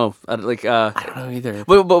don't know. I don't know either.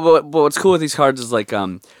 But what's cool with these cards is like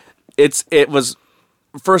it was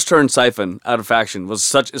first turn siphon out of faction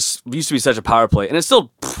used to be such a power play, and it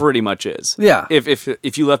still pretty much is. Yeah.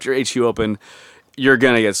 If you left your HQ open, you're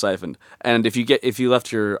gonna get siphoned, and if you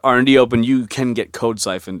left your R&D open, you can get code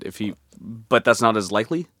siphoned but that's not as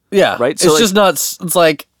likely. Yeah, Right? It's So, just not. It's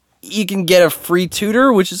like you can get a free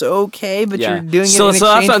tutor, which is okay, but you're doing it in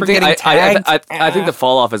exchange for getting tagged. I think the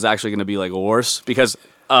fall off is actually going to be like worse because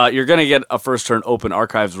you're going to get a first turn open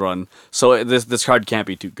archives run, so this card can't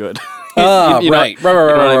be too good. Right. You know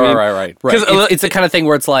what I mean? Right. It's the kind of thing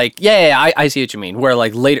where it's like, I see what you mean. Where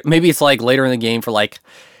like maybe it's like later in the game for like,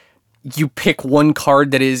 you pick one card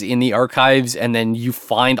that is in the archives, and then you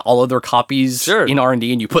find all other copies in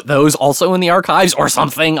R&D, and you put those also in the archives or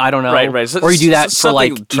something. I don't know. Right. So, or you do that for like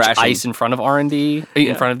something each ice in front of R&D,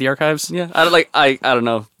 in front of the archives. Yeah, I don't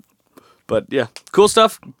know, but yeah, cool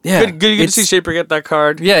stuff. Yeah, good to see Shaper get that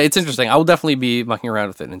card. Yeah, it's interesting. I will definitely be mucking around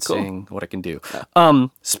with it and seeing what it can do.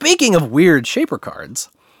 Speaking of weird Shaper cards,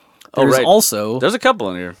 there's also there's a couple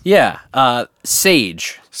in here. Yeah,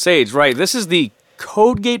 Sage. Sage, right? This is the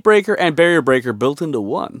code gate breaker and barrier breaker built into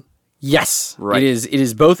one. Yes, right. It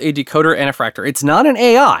is both a decoder and a fractor. It's not an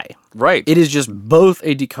AI. Right. It is just both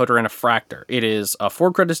a decoder and a fractor. It is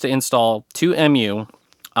 4 credits to install, 2 MU.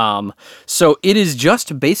 So it is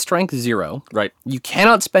just base strength 0. Right. You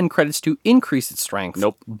cannot spend credits to increase its strength.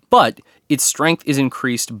 Nope. But its strength is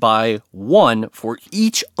increased by 1 for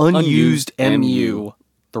each unused MU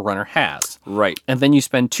the runner has. Right. And then you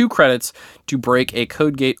spend 2 credits to break a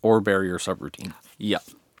code gate or barrier subroutine. Yeah.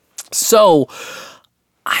 So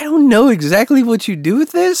I don't know exactly what you do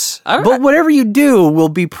with this, but whatever you do will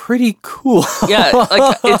be pretty cool. Yeah,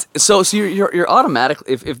 like it's so you're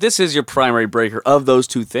automatically if this is your primary breaker of those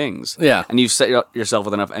 2 things, and you've set yourself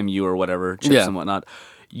with enough MU or whatever chips and whatnot,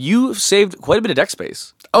 you've saved quite a bit of deck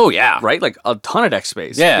space. Oh yeah, right, like a ton of deck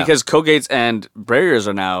space. Yeah, because code gates and barriers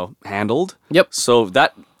are now handled. Yep. So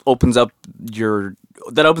that opens up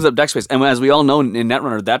deck space, and as we all know in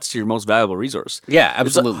Netrunner, that's your most valuable resource. Yeah,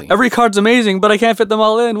 absolutely. Every card's amazing, but I can't fit them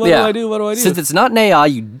all in. What do I do? Since it's not an AI,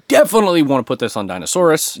 you definitely want to put this on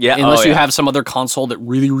Dinosaurus. Yeah, unless you have some other console that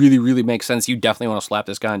really, really, really makes sense. You definitely want to slap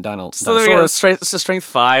this guy on Dinosaurus. So there you go. It's a strength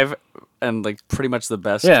 5 and like pretty much the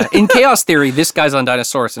best. Yeah, in Chaos Theory, this guy's on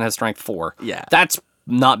Dinosaurus and has strength 4. Yeah. That's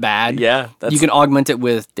not bad. Yeah, you can augment it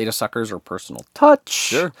with Data Suckers or Personal Touch.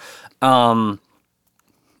 Sure. And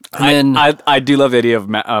then I do love the idea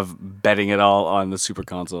of betting it all on the Super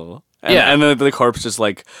Console. And, Yeah. and then the corpse just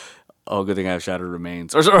like, oh, good thing I have Shattered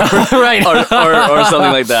Remains, or Right. or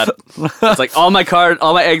something like that. It's like all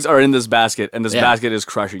my eggs are in this basket, and this basket is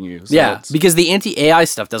crushing you. So yeah, it's- because the anti-AI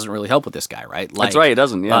stuff doesn't really help with this guy, right? Like, that's right. It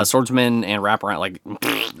doesn't. Yeah. Swordsman and Wraparound, like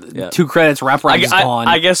Yeah. 2 credits, Wraparound is gone.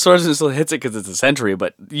 I guess Swordsman still hits it because it's a Sentry,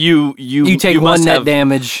 but you you take 1 must net have,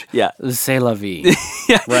 damage. Yeah. C'est la vie.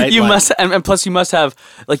 Yeah, Right, You like- must, and plus you must have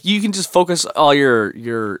like you can just focus all your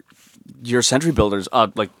Sentry builders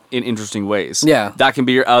like in interesting ways. Yeah. that can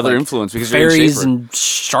be your other influence because you're in Fairies Shaper. and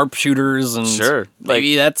sharpshooters and Sure,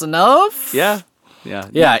 maybe that's enough. yeah.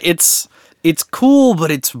 Yeah, it's cool,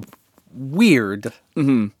 but it's weird.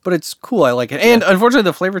 Mm-hmm. But it's cool. I like it. And unfortunately,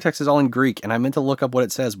 the flavor text is all in Greek, and I meant to look up what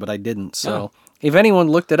it says, but I didn't. So if anyone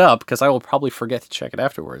looked it up, because I will probably forget to check it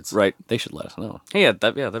afterwards, Right. They should let us know. Hey,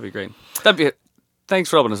 that'd be great. Thanks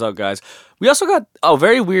for helping us out, guys. We also got a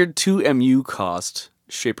very weird 2 MU cost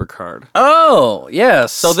Shaper card. Oh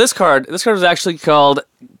yes. So this card is actually called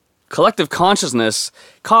Collective Consciousness.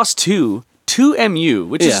 Cost 2 MU,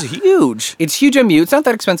 which is huge. it's huge MU. It's not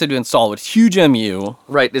that expensive to install, but it's huge MU.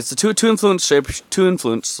 Right, it's a two influence shape.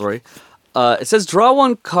 Sorry. It says draw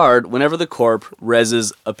 1 card whenever the corp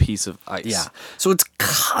reses a piece of ice. Yeah. So it's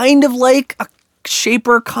kind of like a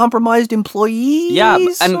Shaper compromised employee. Yeah,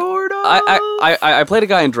 and sort of. I played a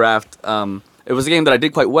guy in draft. It was a game that I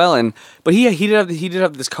did quite well in, but he did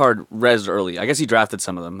have this card resed early. I guess he drafted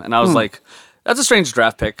some of them, and I was like, that's a strange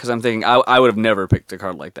draft pick because I'm thinking I would have never picked a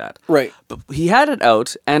card like that. Right. But he had it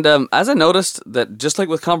out, and as I noticed that just like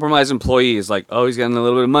with compromised employees, like he's getting a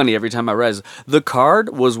little bit of money every time I res, the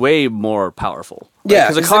card was way more powerful. Yeah,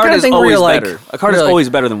 because a it's the card kind of is thing where always you're like- better. A card you're is like- always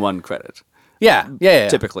better than 1 credit. Yeah.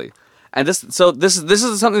 Typically. And this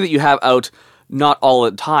is something that you have out not all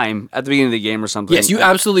the time at the beginning of the game or something. Yes, you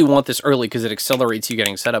absolutely want this early because it accelerates you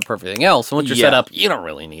getting set up for everything else. And once you're set Yeah. up, you don't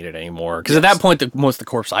really need it anymore. Because at that point, most of the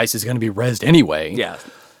corpse ice is going to be rezzed anyway. Yeah.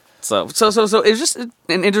 So it's just an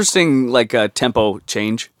interesting like tempo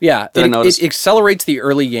change. Yeah, that I noticed. it accelerates the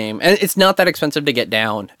early game, and it's not that expensive to get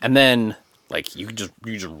down. And then, like, you just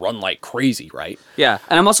run like crazy, right? Yeah,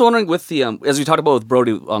 and I'm also wondering with the as we talked about with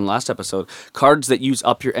Brody on last episode, cards that use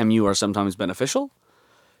up your MU are sometimes beneficial.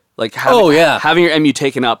 Like having your MU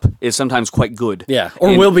taken up is sometimes quite good. Yeah,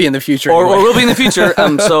 or will be in the future. Or anyway. will be in the future.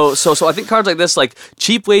 So I think cards like this, like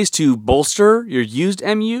cheap ways to bolster your used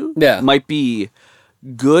MU, might be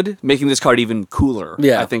good, making this card even cooler.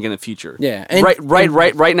 Yeah. I think in the future. Yeah, and-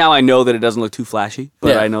 right now, I know that it doesn't look too flashy,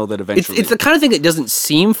 but I know that eventually It's the kind of thing that doesn't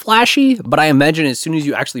seem flashy, but I imagine as soon as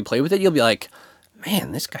you actually play with it, you'll be like,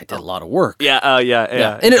 man, this guy did a lot of work. yeah.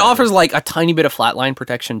 And it offers like a tiny bit of flatline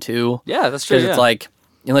protection too. Yeah, that's true. Because it's like,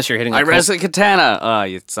 unless you're hitting I like res a katana.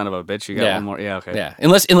 You son of a bitch! You got one more. Yeah, okay. Yeah,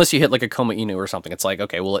 unless you hit like a Koma Inu or something, it's like,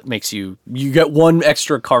 okay, well, it makes you get one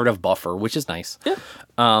extra card of buffer, which is nice. Yeah.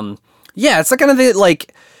 Yeah, it's the kind of thing that,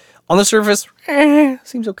 like, on the surface,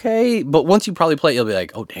 seems okay, but once you probably play it, you'll be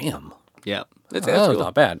like, oh, damn. Yeah. It's That's cool.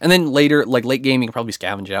 not bad. And then later, like late game, you can probably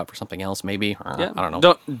scavenge it out for something else, maybe. Yeah. I don't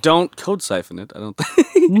know. Don't code siphon it. I don't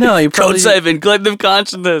think. No, you probably... Code siphon, collective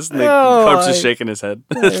consciousness. And the Oh, corpse is shaking his head.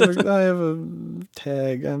 I have a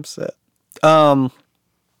tag. I'm set. Oh,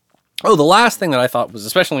 the last thing that I thought was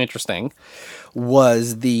especially interesting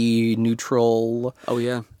was the neutral Oh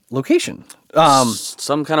yeah. location.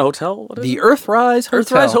 Some kind of hotel. What is The it? Earthrise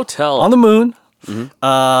Hotel. Earthrise Hotel. on the moon.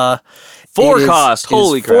 4 It is- cost. it is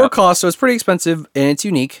Holy 4 crap. cost, so it's pretty expensive and it's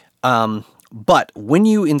unique. But when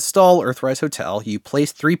you install Earthrise Hotel, you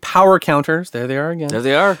place 3 power counters. There they are again. There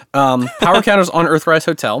they are. Power counters on Earthrise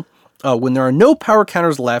Hotel. When there are no power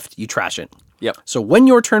counters left, you trash it. Yep. So when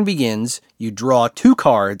your turn begins, you draw 2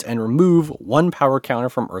 cards and remove 1 power counter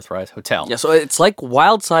from Earthrise Hotel. Yeah. So it's like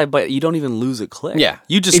Wildside, but you don't even lose a click. Yeah.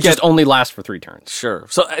 You just it get. just only lasts for 3 turns. Sure.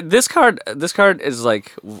 So this card is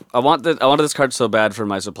like I wanted this card so bad for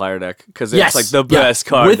my supplier deck because it's like the best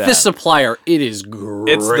card. With to the have. supplier, it is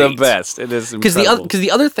great. It's the best. It is Because incredible.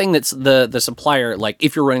 the other thing that's the supplier, like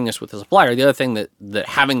if you're running this with the supplier, the other thing that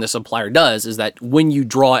having the supplier does is that when you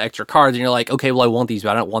draw extra cards and you're like, okay, well I want these,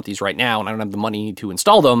 but I don't want these right now, and I don't have the money to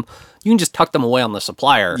install them, you can just tuck them away on the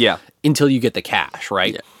supplier. Yeah. Until you get the cash,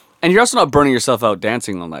 right? Yeah. And you're also not burning yourself out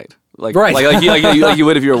dancing all night, like Right. like you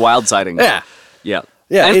would if you were wild siding. Yeah. Yeah.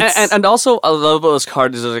 Yeah, and also I love about this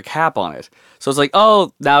card is there's a cap on it. So it's like,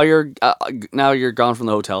 oh, now you're gone from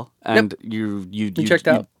the hotel, and you checked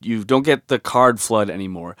out. You don't get the card flood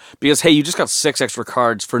anymore because hey, you just got 6 extra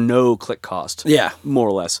cards for no click cost. Yeah. more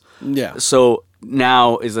or less. Yeah. So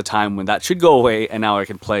now is the time when that should go away, and now I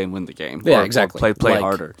can play and win the game. Yeah, or exactly. Play Like,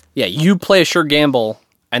 harder. Yeah, you play a sure gamble,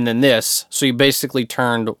 and then this, so you basically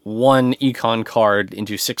turned 1 econ card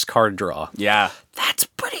into 6 card draw. Yeah. That's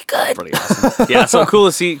pretty good. Pretty awesome. Yeah, so cool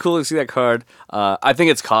to see that card. I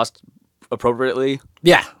think it's cost appropriately.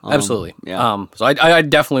 Yeah, absolutely. yeah. So I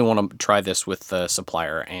definitely want to try this with the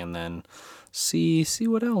supplier, and then see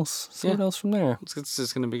what else. See what else from there. It's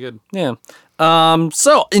just gonna be good. Yeah.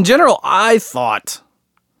 So in general, I thought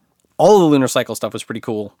all the Lunar Cycle stuff was pretty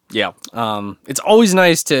cool. Yeah. It's always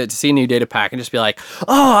nice to see a new data pack and just be like,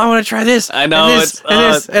 oh, I want to try this. I know, and this,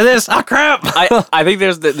 and this. Oh crap! I think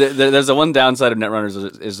there's the one downside of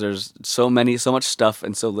Netrunners is there's so much stuff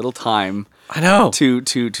and so little time. I know.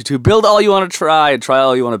 To build all you want to try and try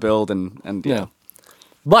all you want to build and Yeah.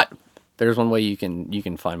 But there's one way you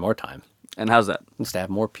can find more time. And how's that? Is to have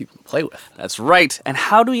more people to play with. That's right. And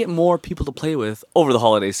how do we get more people to play with over the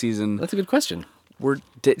holiday season? That's a good question.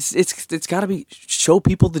 It's got to be show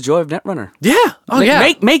people the joy of Netrunner. Yeah. Oh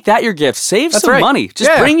yeah. Make that your gift. Save That's some right. money.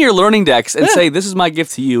 Just bring your learning decks and say this is my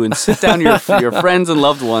gift to you, and sit down your friends and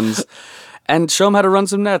loved ones, and show them how to run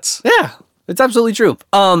some nets. Yeah. It's absolutely true.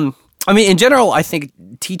 I mean, in general, I think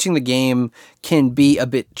teaching the game can be a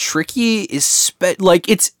bit tricky.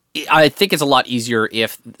 I think it's a lot easier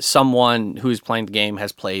if someone who's playing the game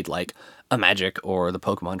has played like a Magic or the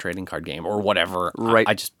Pokemon trading card game or whatever.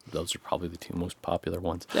 Right. Those are probably the 2 most popular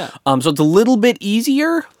ones. Yeah. So it's a little bit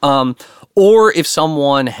easier. Or if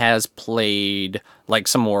someone has played like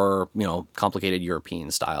some more, complicated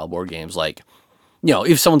European style board games, like,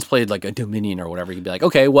 if someone's played like a Dominion or whatever, you'd be like,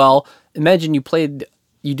 okay, well, imagine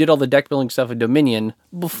you did all the deck building stuff in Dominion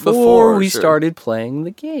before we started playing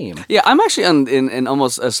the game. Yeah, I'm actually in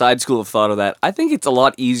almost a side school of thought of that. I think it's a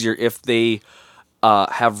lot easier if they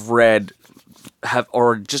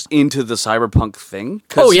or just into the cyberpunk thing.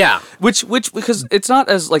 Oh yeah, which because it's not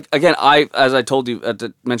as like again as I told you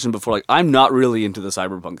mentioned before, like I'm not really into the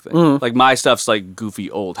cyberpunk thing. Like my stuff's like goofy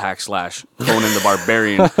old hack slash Conan the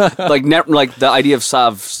Barbarian, like the idea of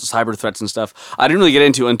cyber threats and stuff. I didn't really get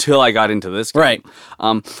into until I got into this game. Right.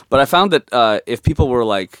 But I found that if people were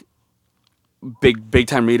like big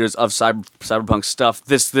time readers of cyberpunk stuff,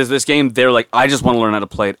 this game, they're like, I just want to learn how to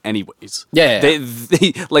play it anyways. Yeah.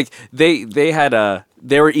 They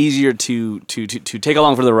were easier to take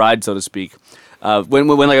along for the ride, so to speak. When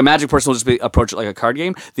like a Magic person will just approach it like a card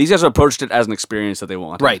game, these guys approached it as an experience that they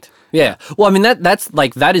want. Right. Yeah. Well, I mean that's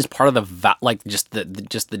like that is part of the just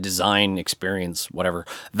the design experience, whatever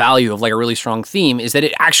value of like a really strong theme is that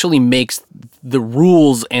it actually makes the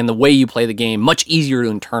rules and the way you play the game much easier to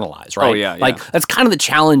internalize. Right. Oh yeah. Like that's kind of the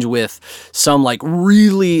challenge with some like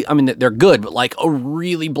really, I mean they're good, but like a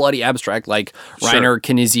really bloody abstract like Reiner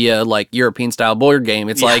Knizia like European style board game.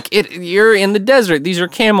 It's like you're in the desert. These are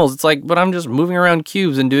camels. It's like, but I'm just moving around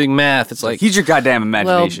cubes and doing math. It's like use your goddamn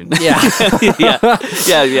imagination. Well,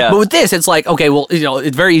 yeah. yeah. But with this, it's like, okay, well,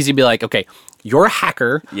 it's very easy to be like, okay, you're a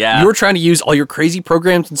hacker. Yeah. You're trying to use all your crazy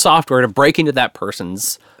programs and software to break into that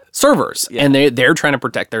person's servers. Yeah. And they're trying to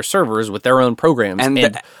protect their servers with their own programs.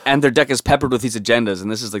 And their deck is peppered with these agendas,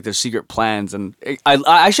 and this is like their secret plans. And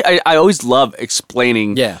I always love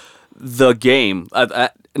explaining the game.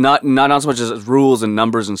 Not so much as rules and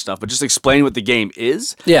numbers and stuff, but just explain what the game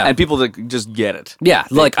is, and people to just get it. Yeah,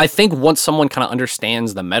 like I think once someone kind of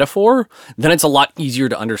understands the metaphor, then it's a lot easier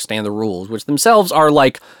to understand the rules, which themselves are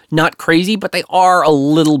like not crazy, but they are a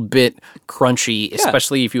little bit crunchy,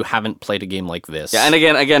 especially if you haven't played a game like this. Yeah, and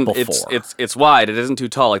again, before. it's wide. It isn't too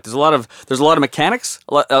tall. Like there's a lot of mechanics.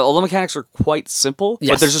 All the mechanics are quite simple,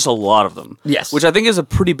 but there's just a lot of them. Yes, which I think is a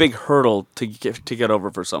pretty big hurdle to get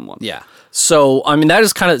over for someone. Yeah. So I mean that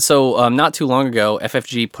is kind of not too long ago,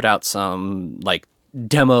 FFG put out some like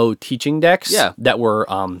demo teaching decks that were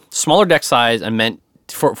smaller deck size and meant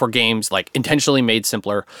for games like intentionally made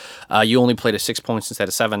simpler. You only played at 6 points instead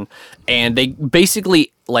of 7, and they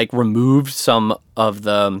basically like removed some of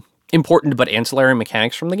the important but ancillary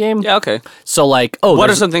mechanics from the game. Yeah, okay. So like, what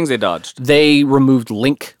are some things they dodged? They removed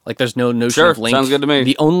link. Like there's no notion of link. Sounds good to me.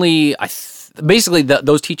 The only basically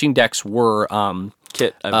those teaching decks were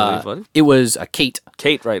Kit, I believe. It was a Kate.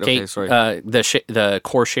 Kate, right? Kate, okay, sorry. The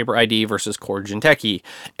core Shaper ID versus core Jinteki,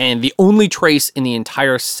 and the only trace in the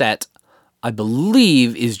entire set I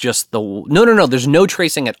believe, is just the no. There's no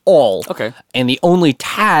tracing at all. Okay. And the only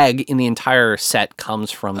tag in the entire set comes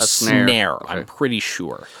from snare. I'm pretty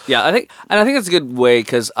sure. Yeah, I think that's a good way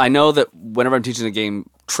because I know that whenever I'm teaching the game,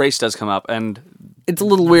 trace does come up, and It's a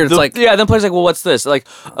little weird. It's like then players like, well, what's this? Like,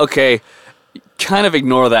 okay, kind of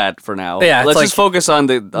ignore that for now. Yeah, it's let's like just focus on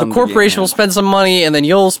the corporation will spend some money, and then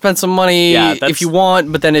you'll spend some money if you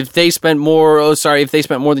want. But then if they spent more, if they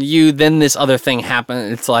spent more than you, then this other thing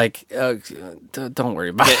happened. It's like, don't worry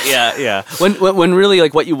about it. Yeah. When really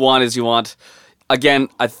like what you want is again,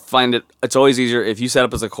 I find it's always easier if you set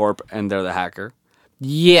up as a corp and they're the hacker.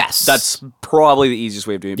 Yes, That's probably the easiest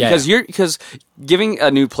way of doing it because giving a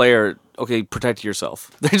new player, okay, protect yourself.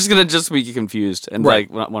 They're just gonna be confused and like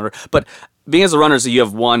wonder. But being as a runner, so you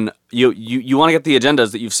have one, you want to get the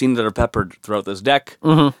agendas that you've seen that are peppered throughout this deck.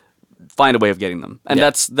 Mm-hmm. Find a way of getting them, and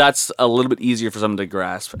that's a little bit easier for someone to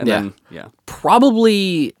grasp. And then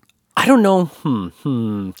probably I don't know.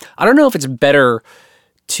 I don't know if it's better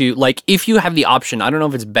to like if you have the option. I don't know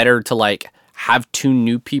if it's better to like have two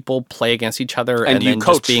new people play against each other and then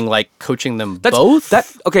just being like coaching them both.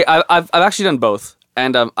 Okay, I've actually done both,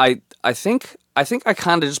 and I think I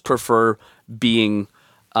kind of just prefer being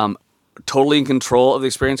totally in control of the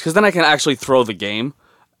experience because then I can actually throw the game.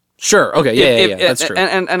 Sure. Okay. Yeah. That's true.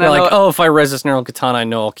 And you're like, if I res this Neural Katana, I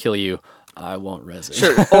know I'll kill you. I won't res it.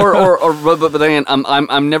 Sure. But then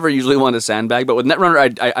I'm never usually one to sandbag. But with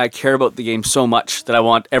Netrunner, I care about the game so much that I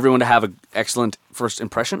want everyone to have an excellent first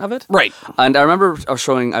impression of it. Right. And I remember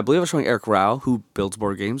I believe I was showing Eric Rao, who builds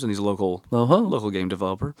board games, and he's a local game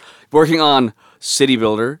developer, working on City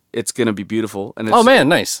Builder. It's gonna be beautiful. And oh man,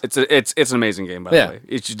 nice. It's an amazing game, by the way.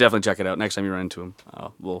 You should definitely check it out next time you run into him.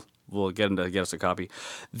 We'll get him to get us a copy.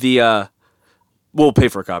 We'll pay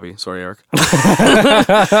for a copy. Sorry, Eric.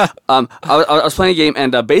 I was playing a game,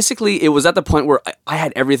 and basically it was at the point where I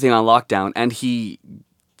had everything on lockdown, and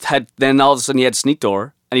then all of a sudden he had Sneak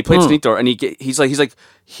Door, and he played Sneak Door, and he's like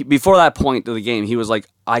before that point of the game, he was like,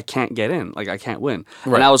 I can't get in, like I can't win.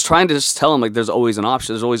 Right. And I was trying to just tell him like there's always an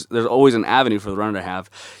option, there's always an avenue for the runner to have.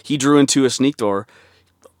 He drew into a Sneak Door.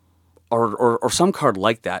 Or some card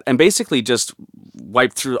like that, and basically just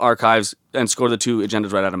wiped through archives and scored the two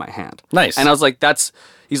agendas right out of my hand. Nice. And I was like,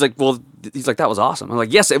 he's like, that was awesome. I'm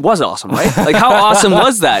like, yes, it was awesome, right? Like, how awesome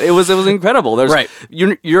was that? It was incredible. Right.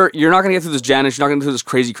 You're not gonna get through this Janus, you're not gonna get through this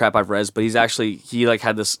crazy crap I've res, but he had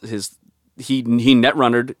he net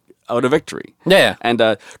runnered out a victory. Yeah.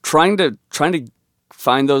 And trying to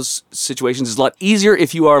find those situations is a lot easier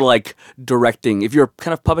if you are like directing, if you're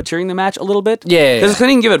kind of puppeteering the match a little bit. Yeah. Because they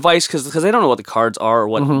can give advice because they don't know what the cards are or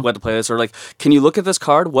what to play this, or like, can you look at this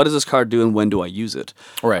card? What does this card do and when do I use it?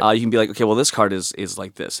 Right. You can be like, okay, well, this card is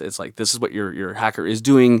like this. It's like, this is what your hacker is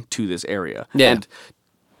doing to this area. Yeah. And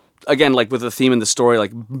again, like with the theme in the story,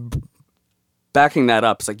 like backing that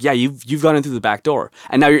up, it's like, yeah, you've gone in through the back door,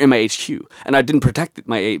 and now you're in my HQ, and I didn't protect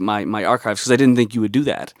my archives because I didn't think you would do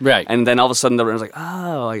that. Right. And then all of a sudden, the runner's like,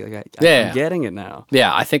 oh, I'm getting it now.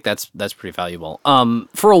 Yeah, I think that's pretty valuable.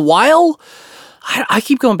 For a while, I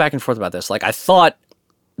keep going back and forth about this. Like, I thought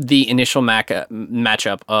the initial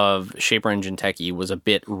matchup of Shaper and Jinteki was a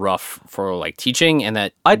bit rough for like teaching, and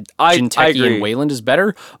that Jinteki and Wayland is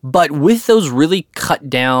better. But with those really cut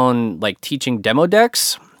down like teaching demo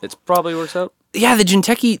decks, it probably works out. Yeah, the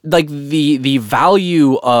Jinteki, like the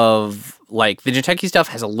value of like the Jinteki stuff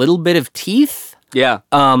has a little bit of teeth. Yeah.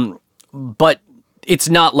 But it's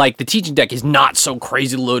not like the teaching deck is not so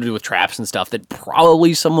crazy loaded with traps and stuff that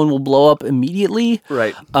probably someone will blow up immediately.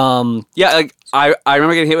 Right. Yeah, like I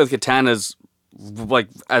remember getting hit with katanas like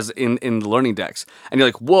as in the learning decks, and you're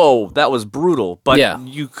like, whoa, that was brutal, but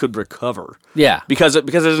you could recover. Yeah. Because it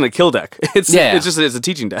isn't a kill deck. It's a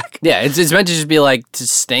teaching deck. Yeah, it's meant to just be like to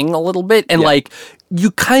sting a little bit, and like you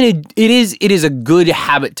kind of it is a good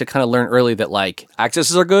habit to kind of learn early that like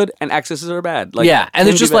accesses are good and accesses are bad. Like, and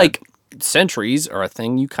it's just like sentries are a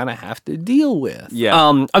thing you kind of have to deal with.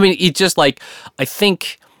 Yeah. I mean, it's just like I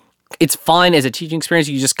think it's fine as a teaching experience.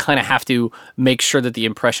 You just kind of have to make sure that the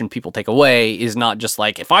impression people take away is not just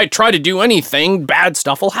like, if I try to do anything, bad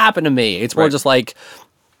stuff will happen to me. It's more just like,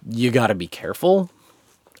 you got to be careful.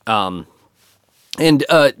 And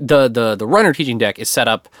the runner teaching deck is set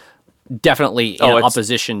up definitely in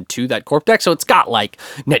opposition to that corp deck. So it's got like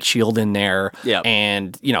Net Shield in there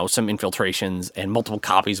and, you know, some infiltrations and multiple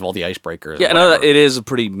copies of all the icebreakers. Yeah, I know that it is a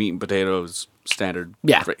pretty meat and potatoes standard.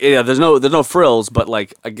 Yeah. There's no frills, but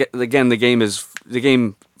like again, the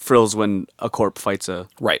game frills when a corp fights a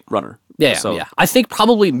runner. Yeah, So- yeah. I think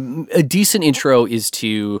probably a decent intro is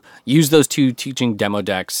to use those two teaching demo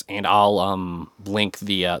decks, and I'll link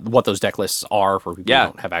the what those deck lists are for people Yeah.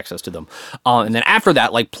 who don't have access to them. And then after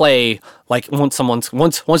that, like play like once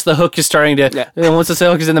the hook is starting to once the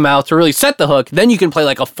hook is in the mouth to really set the hook, then you can play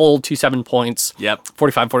like a full 2-7 points. Yep.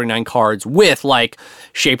 45, 49 cards with like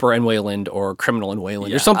Shaper and Wayland or Criminal and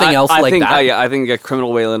Wayland or something else I like think, that. I think a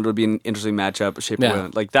Criminal Wayland would be an interesting matchup. Shaper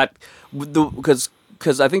Wayland, like that,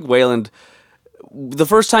 because I think Wayland, the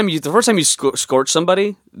first time you scorch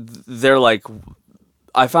somebody, they're like,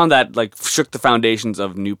 I found that like shook the foundations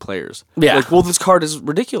of new players. Yeah. Like, well, this card is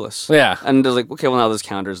ridiculous. Yeah. And they're like, okay, well now this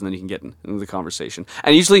counters, and then you can get into the conversation.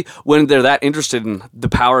 And usually when they're that interested in the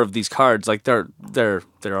power of these cards, like they're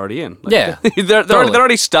already in. Like, Yeah, they're totally.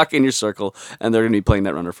 already stuck in your circle, and they're going to be playing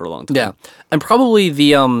Netrunner for a long time. Yeah, and probably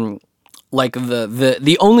the like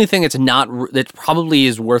the only thing that probably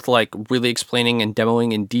is worth like really explaining and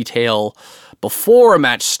demoing in detail before a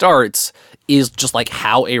match starts is just like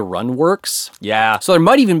how a run works. Yeah. So there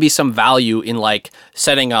might even be some value in like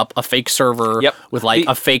setting up a fake server Yep. with like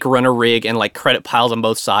a fake runner rig and like credit piles on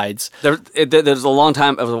both sides. There's a long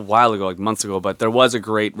time, it was a while ago, like months ago, but there was a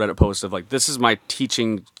great Reddit post of like, this is my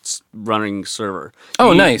teaching running server.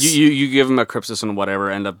 Oh, You- nice. You give them a Crypsis and whatever,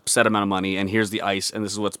 and a set amount of money, and here's the ice, and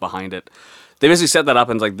this is what's behind it. They basically set that up,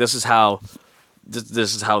 and it's like, this is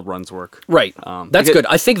how runs work. Right. That's because- good.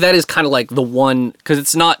 I think that is kind of like the one,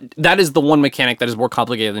 because that is the one mechanic that is more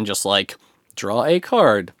complicated than just like draw a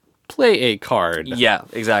card, play a card. Yeah,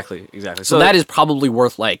 exactly. So that is probably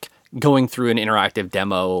worth like going through an interactive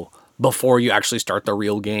demo before you actually start the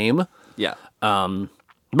real game. yeah.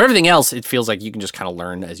 But everything else, it feels like you can just kind of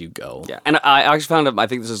learn as you go. Yeah, and I actually found I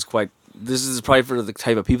think this is probably for the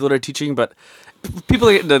type of people that are teaching, but people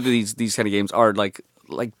that get into these kind of games are like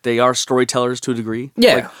they are storytellers to a degree.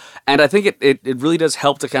 Yeah. Like, and I think it really does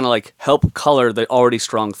help to kind of like help color the already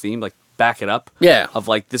strong theme, like back it up. Yeah. Of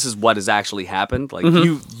like, this is what has actually happened. Like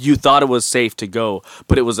you thought it was safe to go,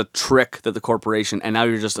 but it was a trick that the corporation, and now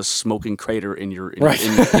you're just a smoking crater in your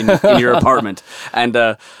in your apartment. And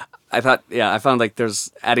I found like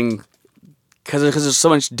there's adding, because there's so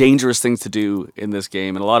much dangerous things to do in this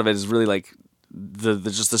game, and a lot of it is really like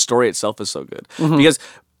just the story itself is so good. Because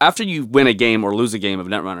after you win a game or lose a game of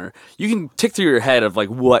Netrunner, you can tick through your head of like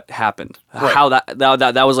what happened, how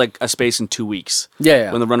that was like a space in 2 weeks.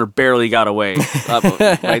 Yeah. When the runner barely got away,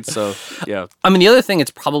 right? So yeah, I mean, the other thing it's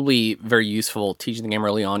probably very useful teaching the game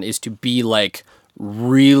early on is to be like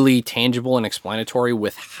really tangible and explanatory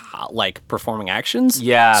with how, like performing actions.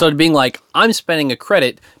 Yeah. So being like, I'm spending a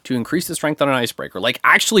credit to increase the strength on an icebreaker. Like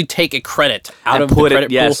actually take a credit out And of the put it-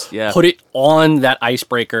 credit yes, pool, yeah. put it on that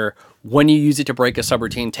icebreaker. When you use it to break a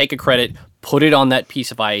subroutine, take a credit, put it on that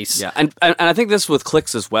piece of ice. yeah, and I think this with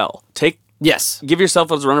clicks as well. Yes. Give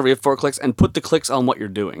yourself as a runner, we have 4 clicks, and put the clicks on what you're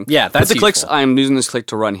doing. Yeah, that's put the clicks. useful. I'm using this click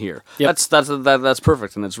to run here. Yep. That's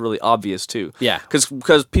perfect, and it's really obvious too. Yeah.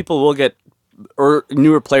 because people will get, or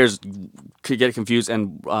newer players could get confused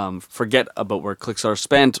and forget about where clicks are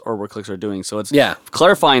spent or where clicks are doing. So it's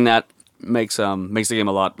clarifying that makes the game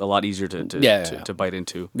a lot easier to bite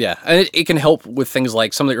into. Yeah, and it can help with things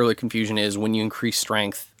like some of the early confusion is when you increase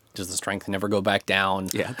strength, does the strength never go back down?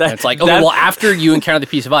 Yeah, And it's like, okay, well, after you encounter the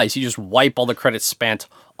piece of ice, you just wipe all the credits spent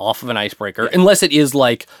off of an icebreaker, unless it is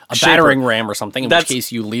like a battering ram or something, in which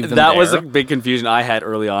case you leave them That there. was a big confusion I had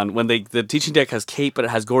early on when the teaching deck has cape, but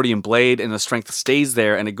it has Gordian Blade, and the strength stays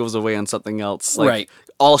there, and it goes away on something else. Like, Right.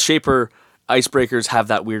 All Shaper icebreakers have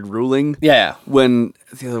that weird ruling. Yeah. When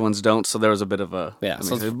the other ones don't, so there was a bit of a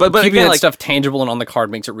So but keeping again, that like, stuff tangible and on the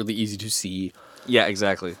card makes it really easy to see. yeah,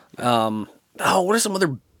 exactly. Oh, what are some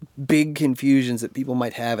other big confusions that people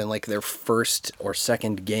might have in like their first or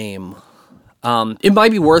second game? It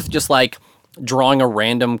might be worth just like drawing a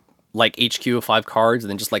random like HQ of 5 cards and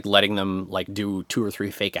then just like letting them like do 2 or 3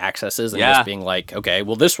 fake accesses and just being like, okay,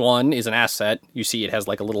 well this one is an asset. You see it has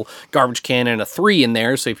like a little garbage can and a 3 in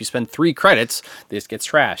there. So if you spend 3 credits, this gets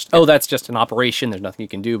trashed. Oh, that's just an operation. There's nothing you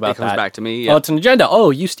can do about It comes that. back to me. Oh, it's an agenda. Oh,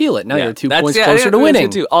 you steal it. Now you're 2 points I closer think to that's winning.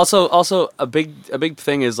 good too. Also a big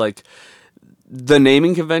thing is like the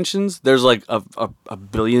naming conventions. There's like a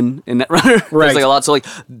billion in Netrunner. Right. There's like a lot. So like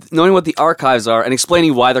knowing what the archives are and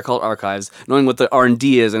explaining why they're called archives, knowing what the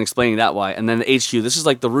R&D is and explaining that why, and then the HQ. This is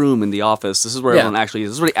like the room in the office. This is where everyone actually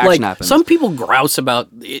is. This is where the action happens. Some people grouse about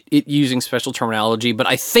it using special terminology, but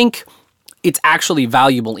I think it's actually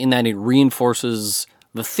valuable in that it reinforces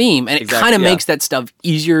the theme and it kind of makes that stuff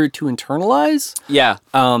easier to internalize. Yeah.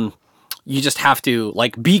 You just have to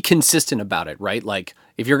like be consistent about it, right? Like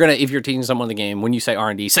if you're teaching someone the game, when you say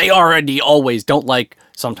R&D, say R&D always. Don't like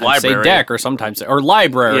sometimes Library. say deck or sometimes or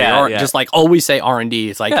library Yeah, or yeah. just like always say R&D.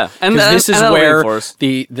 It's like, Yeah, 'cause and this is that'll where reinforce.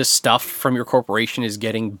 the stuff from your corporation is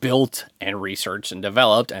getting built and researched and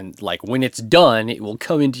developed, and like when it's done, it will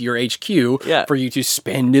come into your HQ Yeah. for you to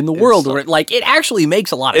spend in the world. Where it actually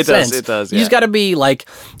makes a lot of It does, sense. it does, You just yeah. got to be like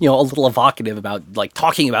a little evocative about like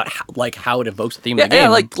talking about how it evokes the theme of the game. Yeah,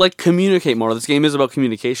 like communicate more. This game is about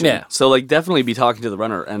communication. Yeah. So like definitely be talking to the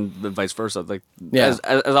runner and vice versa. Like Yeah.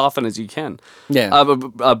 as often as you can. Yeah.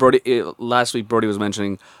 Brody last week Brody was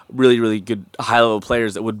mentioning really good high level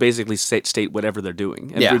players that would basically state whatever they're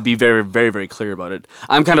doing and Yeah. would be very very very clear about it.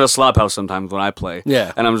 I'm kind of a slop house sometimes when I play.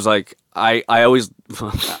 Yeah. And I'm just like I always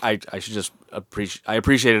I should just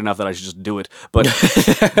appreciate it enough that I should just do it. But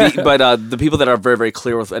the people that are very very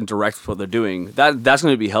clear with and direct with what they're doing, that's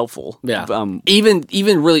going to be helpful. Yeah. Even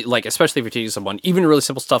Even really like, especially if you're teaching someone, even really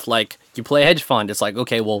simple stuff like you play a hedge fund. It's like,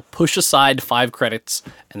 okay, well, push aside 5 credits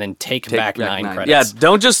and then take back 9 credits. Yeah,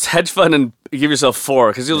 don't just hedge fund and give yourself 4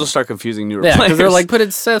 because you'll just start confusing newer Yeah, players. because they're like, but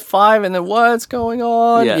it says 5, and then what's going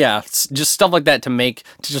on? Yeah. Yeah, it's just stuff like that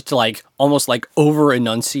to like almost like over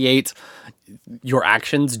enunciate your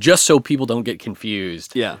actions, just so people don't get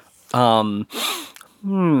confused. yeah,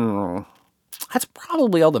 That's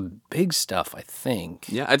probably all the big stuff, I think.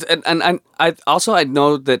 yeah. And I also I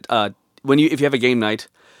know that if you have a game night,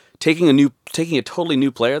 taking a totally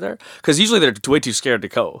new player there because usually they're way too scared to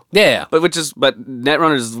go. Yeah, But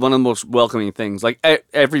Netrunner is one of the most welcoming things. Like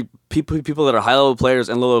every people that are high level players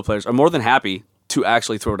and low level players are more than happy to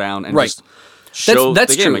actually throw down and Right. just show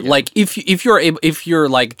that's the game true. again. Like if you're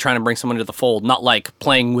like trying to bring someone into the fold, not like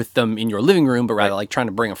playing with them in your living room, but rather like trying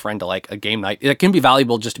to bring a friend to like a game night, it can be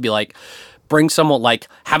valuable just to be like bring someone, like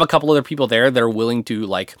have a couple other people there that are willing to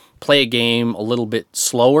like play a game a little bit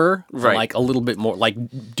slower, and, Right. like a little bit more like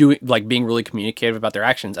being really communicative about their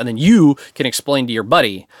actions, and then you can explain to your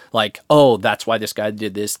buddy like, oh, that's why this guy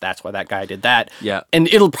did this, that's why that guy did that. Yeah. And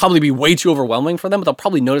it'll probably be way too overwhelming for them, but they'll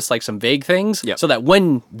probably notice like some vague things. Yep. So that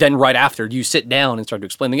when then right after you sit down and start to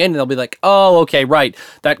explain the game, they'll be like, oh, okay, right.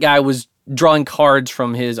 That guy was drawing cards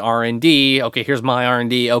from his R&D. Okay, here's my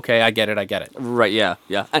R&D. Okay, I get it. Right, yeah.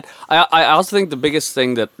 And I also think the biggest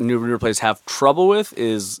thing that newer players have trouble with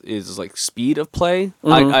is like speed of play.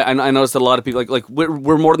 I noticed that a lot of people like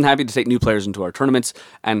we're more than happy to take new players into our tournaments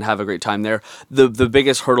and have a great time there. The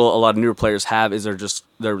biggest hurdle a lot of newer players have is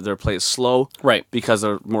their play is slow, Right. Because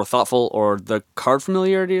they're more thoughtful or the card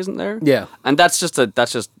familiarity isn't there. Yeah. and that's just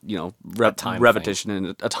time repetition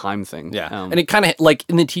and a time thing. Yeah. And it kind of like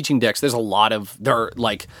in the teaching decks, there's a lot of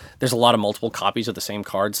multiple copies of the same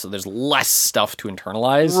cards, so there's less stuff to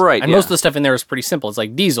internalize. Right, And yeah. most of the stuff in there is pretty simple. It's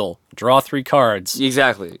like Diesel, draw 3 cards.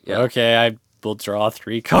 exactly. Yeah, Okay, I will draw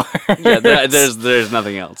 3 cards. yeah. There's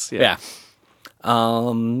nothing else. Yeah.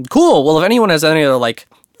 Cool. Well, if anyone has any other like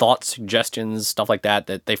thoughts, suggestions, stuff like that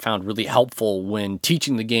they found really helpful when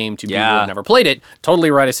teaching the game to people who have never played it, totally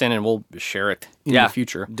write us in and we'll share it in the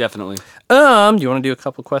future. Definitely. Do you want to do a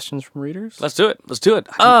couple questions from readers? Let's do it.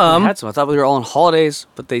 I had some. I thought we were all on holidays,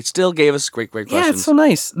 but they still gave us great questions. Yeah, it's so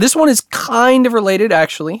nice. This one is kind of related,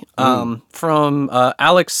 actually. From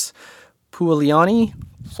Alex Pugliani.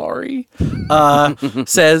 Sorry.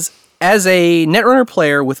 Says, as a Netrunner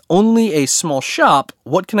player with only a small shop,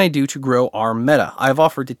 what can I do to grow our meta? I've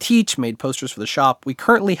offered to teach, made posters for the shop. We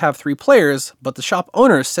currently have 3 players, but the shop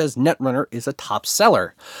owner says Netrunner is a top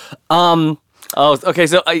seller. Oh, okay.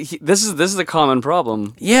 So this is a common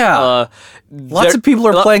problem. Yeah. Lots of people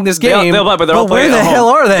are playing this game. They'll buy, but they're all where playing the at home. hell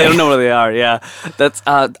are they? They don't know where they are. Yeah, that's.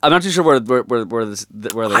 I'm not too sure where they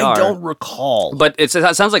are. I don't recall. But it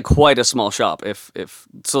sounds like quite a small shop. If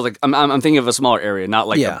so, like I'm thinking of a smaller area, not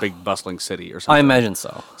like Yeah. a big bustling city or I something. imagine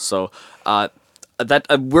so. So,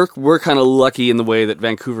 we're kind of lucky in the way that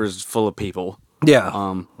Vancouver is full of people.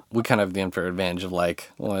 Yeah. We kind of have the unfair advantage of like,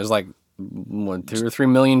 well, there's like, 2 or 3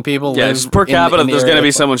 million people Yeah, live just per capita, in the there's going to area.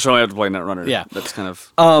 be someone showing up to play Netrunner. Yeah. That's kind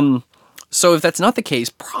of. So if that's not the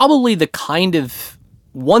case, probably the kind of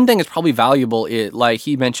one thing that's probably valuable is, like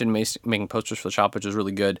he mentioned, making posters for the shop, which is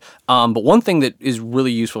really good. But one thing that is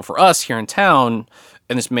really useful for us here in town,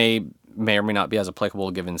 and this may or may not be as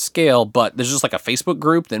applicable given scale, but there's just like a Facebook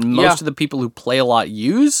group that most of the people who play a lot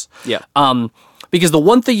use. Yeah. Because the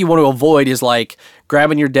one thing you want to avoid is like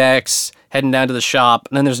grabbing your decks, heading down to the shop,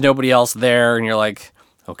 and then there's nobody else there, and you're like,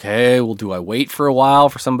 okay, well, do I wait for a while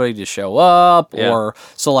for somebody to show up? Yeah. Or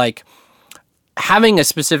so like having a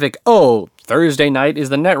specific, Thursday night is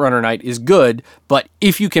the Netrunner night is good, but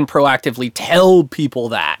if you can proactively tell people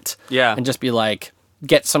that, Yeah. and just be like,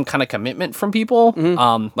 get some kind of commitment from people.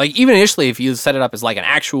 Mm-hmm. Like even initially, if you set it up as like an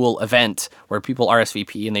actual event where people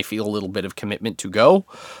RSVP and they feel a little bit of commitment to go,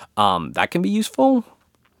 that can be useful.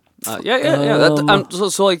 Yeah.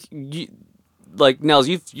 So like, Nels,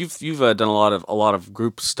 you've done a lot of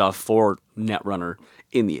group stuff for Netrunner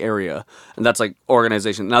in the area, and that's like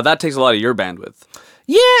organization. Now that takes a lot of your bandwidth.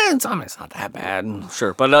 Yeah, it's not that bad.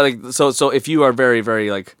 Sure, but so if you are very very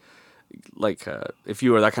if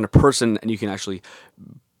you are that kind of person and you can actually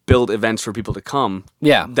build events for people to come,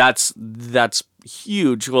 Yeah. that's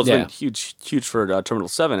huge. Well, it's Yeah. been huge for Terminal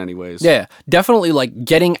 7 anyways. Yeah, definitely like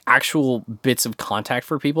getting actual bits of contact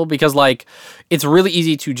for people, because like it's really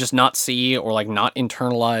easy to just not see or like not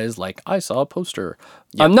internalize like I saw a poster.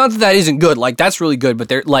 Not that that isn't good, like that's really good, but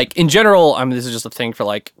they're like in general, I mean this is just a thing for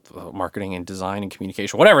like marketing and design and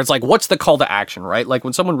communication, whatever. It's like what's the call to action, right? Like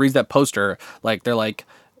when someone reads that poster, like they're like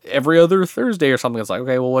every other Thursday or something. It's like,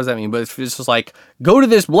 okay, well, what does that mean? But it's just like, go to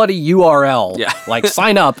this bloody URL, like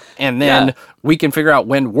sign up, and then we can figure out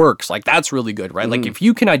when works. Like that's really good, right? Like if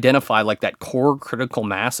you can identify like that core critical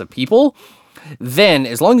mass of people, then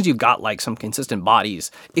as long as you've got like some consistent bodies,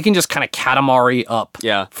 it can just kind of Katamari up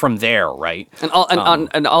from there, right?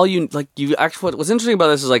 And all you like you actually what's interesting about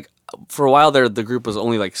this is like for a while there the group was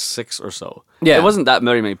only like 6 or so. Yeah. It wasn't that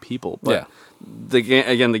many people, but the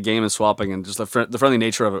game is swapping, and just the friendly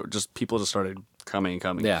nature of it, just people just started coming.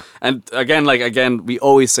 Yeah. And again, we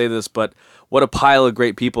always say this, but what a pile of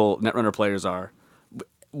great people Netrunner players are.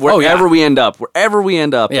 Wherever we end up,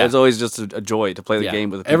 it's always just a joy to play the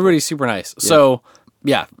game with the people. Everybody's super nice. So,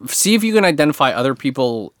 see if you can identify other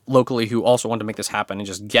people locally who also want to make this happen and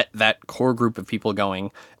just get that core group of people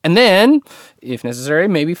going. And then, if necessary,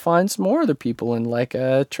 maybe find some more other people and like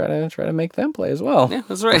try to make them play as well. Yeah,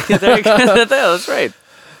 that's right. There you go. That's right.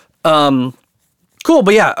 Cool,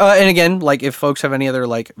 but and again, like if folks have any other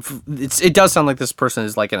like, it does sound like this person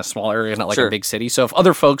is like in a small area, not like a big city. So if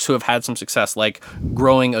other folks who have had some success, like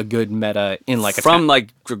growing a good meta in like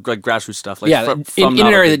like grassroots stuff, like in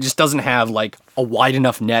an area that just doesn't have like a wide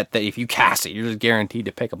enough net that if you cast it, you're just guaranteed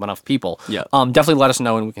to pick up enough people. Yeah, definitely let us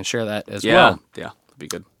know and we can share that as well. Yeah, that'd be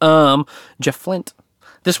good. Jeff Flint.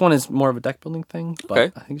 This one is more of a deck building thing, but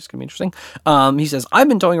okay. I think it's going to be interesting. He says, I've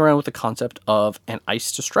been toying around with the concept of an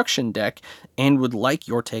ice destruction deck and would like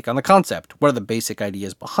your take on the concept. What are the basic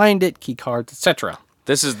ideas behind it, key cards, etc.?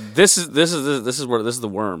 This is the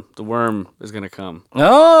worm. The worm is going to come.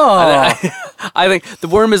 Oh, I think the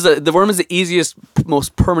worm is the easiest,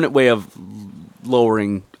 most permanent way of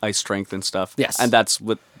lowering ice strength and stuff. Yes, and that's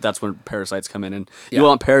when parasites come in, and you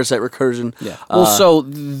want parasite recursion. Yeah. So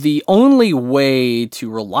the only way to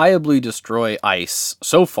reliably destroy ice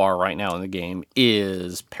so far right now in the game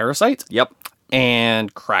is parasite. Yep.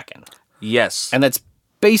 And Kraken. Yes. And that's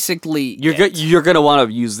basically you're gonna want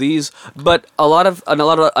to use these, but a lot of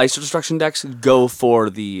ice destruction decks go for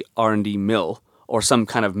the R&D mill. Or some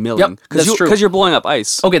kind of milling, because you're blowing up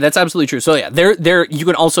ice. Okay, that's absolutely true. So there you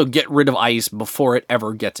can also get rid of ice before it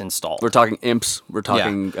ever gets installed. We're talking imps. We're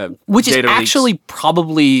talking which is actually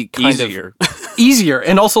probably kind easier, easier,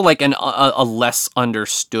 and also like a less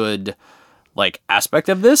understood like aspect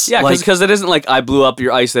of this. Yeah, because it isn't like I blew up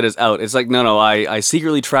your ice that is out. It's like no, I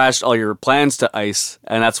secretly trashed all your plans to ice,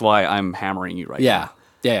 and that's why I'm hammering you right now.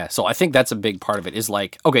 Yeah. So I think that's a big part of it. Is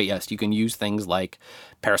like, okay, yes, you can use things like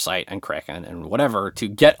Parasite and Kraken and whatever to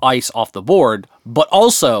get ice off the board, but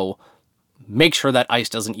also make sure that ice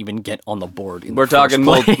doesn't even get on the board. We're talking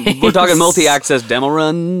multi-access demo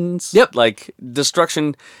runs. Yep. Like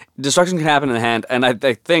destruction can happen in the hand, and I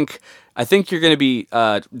think you're going to be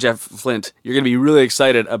Jeff Flint. You're going to be really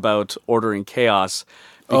excited about ordering Chaos.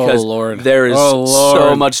 Because there is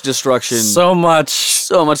so much destruction, so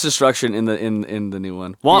much destruction in the new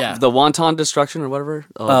one. The Wanton Destruction or whatever.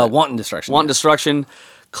 Wanton Destruction. Wanton Destruction.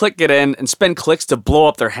 Click it in and spend clicks to blow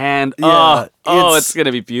up their hand. Yeah, it's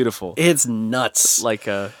gonna be beautiful. It's nuts. Like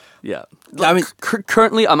I mean,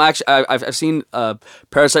 currently I've seen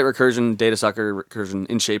Parasite Recursion, Data Sucker Recursion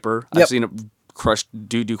in Shaper. I've seen it crush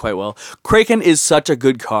do quite well. Kraken is such a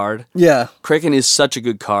good card. Yeah, Kraken is such a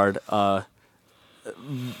good card.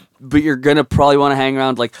 But you're gonna probably want to hang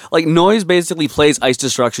around like Noise basically plays ice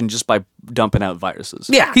destruction just by dumping out viruses.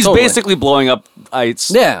 Yeah, he's basically blowing up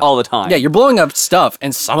ice all the time. Yeah, you're blowing up stuff,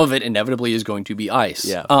 and some of it inevitably is going to be ice.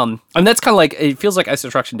 Yeah. And that's kind of like, it feels like ice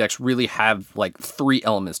destruction decks really have like 3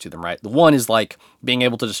 elements to them, right? The one is like being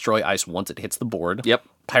able to destroy ice once it hits the board. Yep.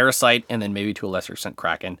 Parasite, and then maybe to a lesser extent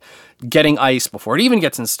Kraken, getting ice before it even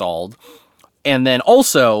gets installed, and then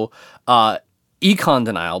also econ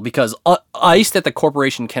denial, because ice that the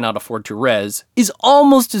corporation cannot afford to res is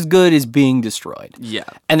almost as good as being destroyed. Yeah.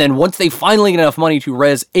 And then once they finally get enough money to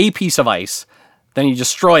res a piece of ice, then you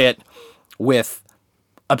destroy it with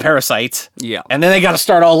a parasite. Yeah. And then they got to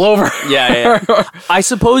start all over. Yeah. I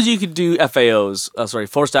suppose you could do FAOs,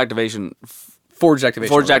 forced activation Forged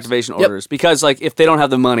activation orders. orders because like if they don't have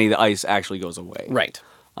the money, the ice actually goes away. Right.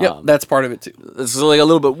 Yep, that's part of it too. This is like a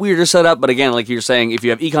little bit weirder setup, but again, like you're saying, if you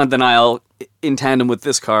have Econ Denial in tandem with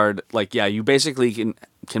this card, like you basically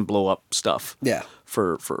can blow up stuff. Yeah.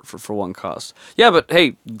 For one cost. Yeah, but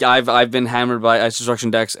hey, I've been hammered by ice destruction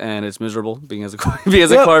decks, and it's miserable being as a corp.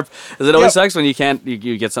 As it always sucks when you can't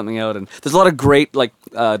you get something out, and there's a lot of great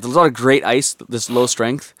ice, this low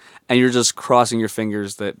strength, and you're just crossing your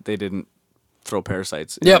fingers that they didn't throw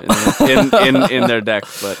parasites in their deck.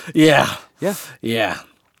 But yeah. Yeah.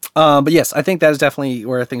 But yes, I think that is definitely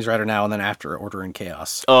where things are at now, and then after Order and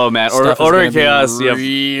Chaos. Oh man, Order and Chaos,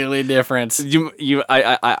 really different.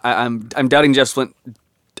 I'm doubting Jeff Flint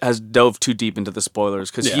has dove too deep into the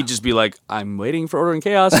spoilers because he'd just be like, I'm waiting for Order and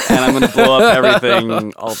Chaos, and I'm going to blow up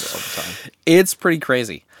everything all the time. It's pretty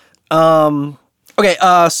crazy. Okay,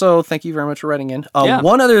 so thank you very much for writing in.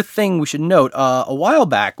 One other thing we should note, a while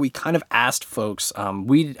back, we kind of asked folks,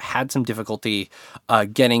 we had some difficulty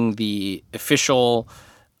getting the official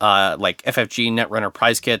FFG Netrunner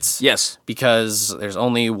prize kits. Yes. Because there's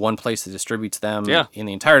only one place that distributes them in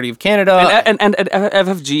the entirety of Canada. And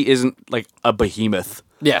FFG isn't like a behemoth.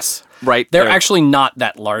 Yes. Right. They're actually not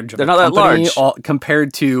that large. They're not that large.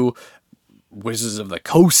 Compared to Wizards of the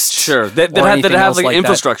Coast. Sure. They have like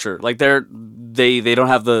infrastructure. That. Like they don't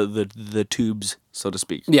have the tubes, so to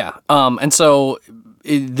speak. Yeah. And so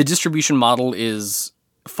the distribution model is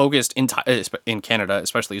focused in Canada,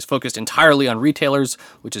 especially, is focused entirely on retailers,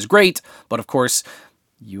 which is great. But of course,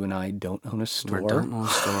 you and I don't own a store. We don't own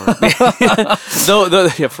a store.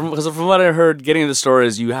 From what I heard, getting in the store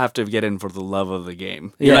is you have to get in for the love of the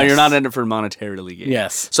game. You're not in it for monetarily gain.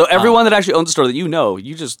 Yes. So everyone that actually owns a store that you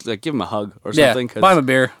just like give them a hug or something. Yeah, buy them a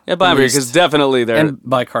beer. Yeah, buy them a beer because definitely they're... And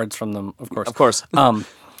buy cards from them, of course. Of course.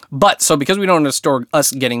 But so because we don't own a store,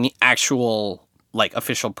 us getting the actual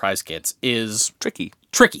official prize kits is tricky.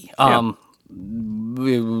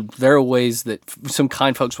 There are ways that some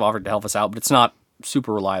kind folks have offered to help us out, but it's not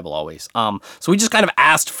super reliable always. So we just kind of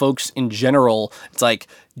asked folks in general, it's like,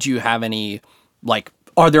 do you have any,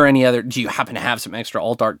 are there any other, do you happen to have some extra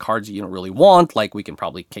alt art cards that you don't really want? Like, we can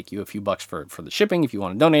probably kick you a few bucks for the shipping if you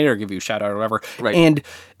want to donate it or give you a shout out or whatever. Right. And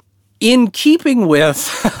in keeping with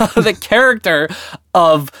the character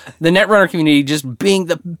of the Netrunner community just being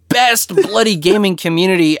the best bloody gaming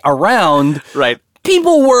community around, right?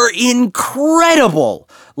 People were incredible.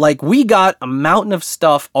 We got a mountain of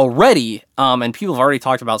stuff already, and people have already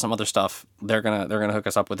talked about some other stuff they're gonna hook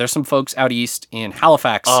us up with. There's some folks out east in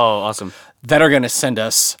Halifax. Oh, awesome! That are gonna send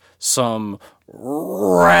us some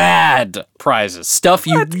rad prizes, stuff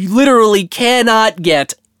you literally cannot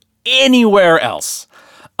get anywhere else.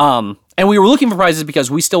 And we were looking for prizes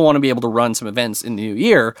because we still want to be able to run some events in the new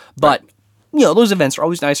year, but those events are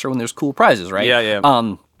always nicer when there's cool prizes, right?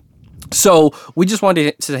 Yeah. So we just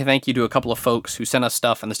wanted to say thank you to a couple of folks who sent us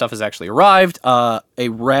stuff, and the stuff has actually arrived. A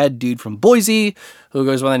rad dude from Boise who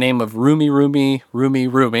goes by the name of Rumi.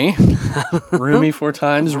 Rumi 4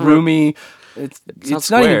 times. Rumi. It's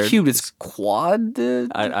not even cubed. It's quad.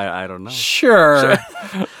 I don't know. Sure.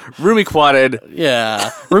 Rumi quadded. Yeah.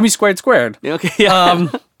 Rumi squared. Okay. Yeah.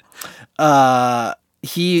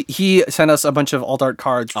 He sent us a bunch of alt art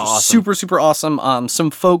cards. Awesome. Super awesome. Some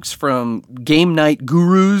folks from Game Night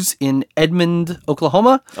Gurus in Edmond,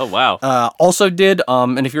 Oklahoma. Oh wow. Also did.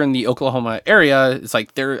 And if you're in the Oklahoma area, it's I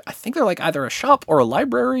think they're either a shop or a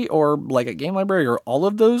library or a game library or all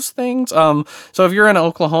of those things. So if you're in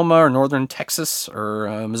Oklahoma or northern Texas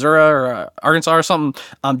or Missouri or Arkansas or something,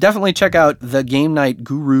 definitely check out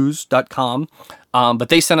thegamenightgurus.com. But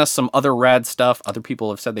they sent us some other rad stuff. Other people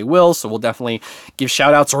have said they will, so we'll definitely give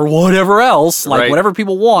shout outs or whatever else, whatever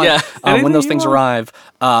people want when those things arrive.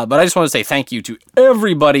 But I just want to say thank you to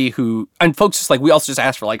everybody who, and folks, we also just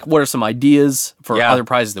asked for what are some ideas for other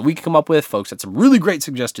prizes that we could come up with. Folks had some really great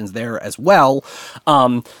suggestions there as well.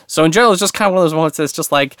 So in general, it's just kind of one of those moments that's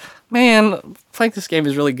just man, this game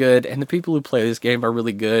is really good, and the people who play this game are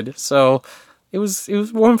really good. So It was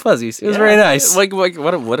warm fuzzies. It was very nice. What a great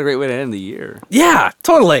way to end the year. Yeah,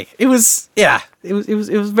 totally. It was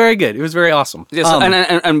very good. It was very awesome. Yes,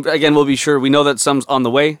 and again, we'll be sure. We know that some's on the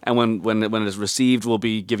way, and when it is received, we'll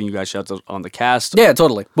be giving you guys shouts out on the cast. Yeah,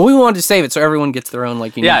 totally. But we wanted to save it so everyone gets their own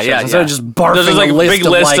unique shouts. Instead of just barfing a big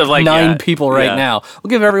list of 9 people right now.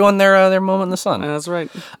 We'll give everyone their moment in the sun. That's right.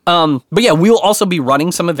 But yeah, we'll also be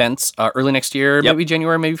running some events early next year, maybe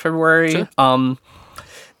January, maybe February. Sure.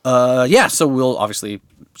 So we'll obviously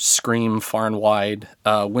scream far and wide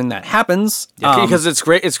when that happens. Because it's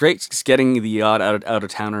great. It's great getting the odd out of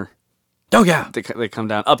towner Oh yeah. They come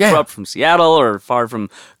down up Yeah. from Seattle or far from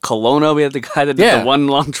Kelowna. We had the guy that did Yeah. the one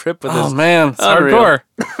long trip with Oh his. man, it's Unreal. hardcore.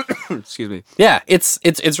 Excuse me. Yeah, it's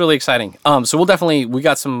really exciting. So we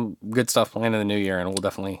got some good stuff planned in the new year, and we'll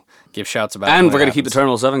definitely give shouts about it. And when we're it gonna keep the happens.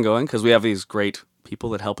 Terminal 7 going because we have these great people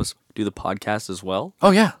that help us do the podcast as well.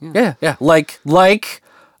 Oh yeah. Like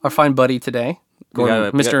our fine buddy today,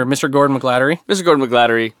 Gordon, Mr. Gordon McGlattery. Mr. Gordon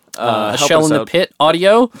McGlattery, A help Shell us in the out. Pit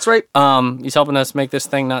audio. That's right. He's helping us make this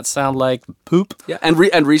thing not sound like poop. Yeah, and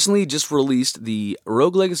recently just released the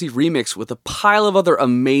Rogue Legacy remix with a pile of other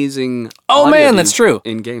amazing. Oh, audio man, that's true.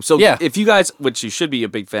 In game, so Yeah. if you guys, which you should be a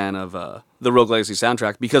big fan of the Rogue Legacy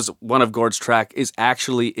soundtrack, because one of Gord's track is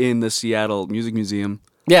actually in the Seattle Music Museum.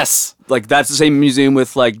 Yes. Like that's the same museum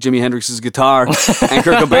with like Jimi Hendrix's guitar and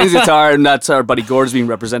Kurt Cobain's guitar, and that's our buddy Gord's being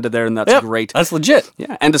represented there, and that's Yep, great. That's legit.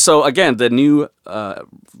 Yeah, and so again, the new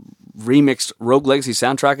remixed Rogue Legacy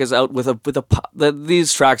soundtrack is out with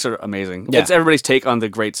these tracks are amazing. Yeah. It's everybody's take on the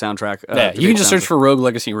great soundtrack. Yeah, you can just search for Rogue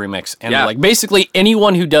Legacy Remix, and Yeah. like basically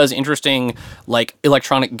anyone who does interesting like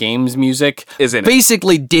electronic games music Is in it.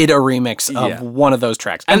 basically did a remix of Yeah. one of those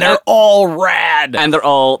tracks, and And they're all rad. and they're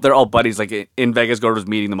all buddies. Like in Vegas, Gord was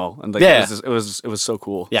meeting them all, and like Yeah. it was so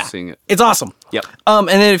cool Yeah, seeing it. It's awesome. Yep. And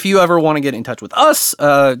then if you ever want to get in touch with us,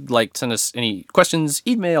 like send us any questions,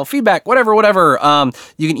 email, feedback, whatever,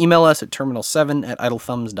 you can email us at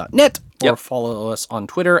terminal7@idlethumbs.net or Yep. follow us on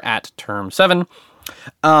Twitter at term7.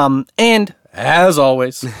 And as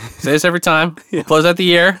always, say this every time, we close out the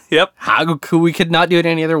year. Yep. We could not do it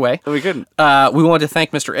any other way. We couldn't. We want to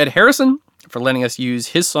thank Mr. Ed Harrison for letting us use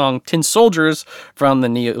his song Tin Soldiers from the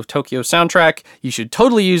Neo Tokyo soundtrack. You should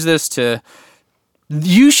totally use this to...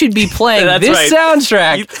 You should be playing That's this right.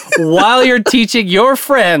 soundtrack while you're teaching your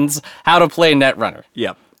friends how to play Netrunner.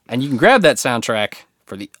 Yep. And you can grab that soundtrack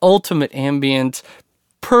for the ultimate ambient,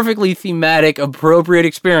 perfectly thematic, appropriate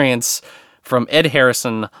experience from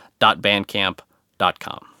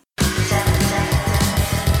edharrison.bandcamp.com.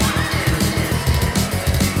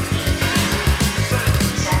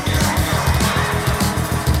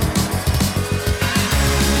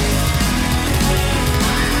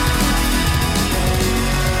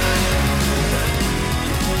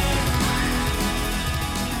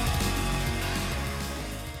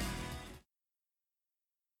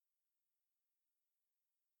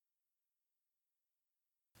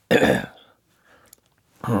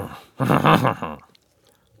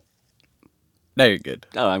 Now you're good.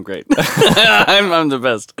 Oh, I'm great. I'm the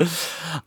best.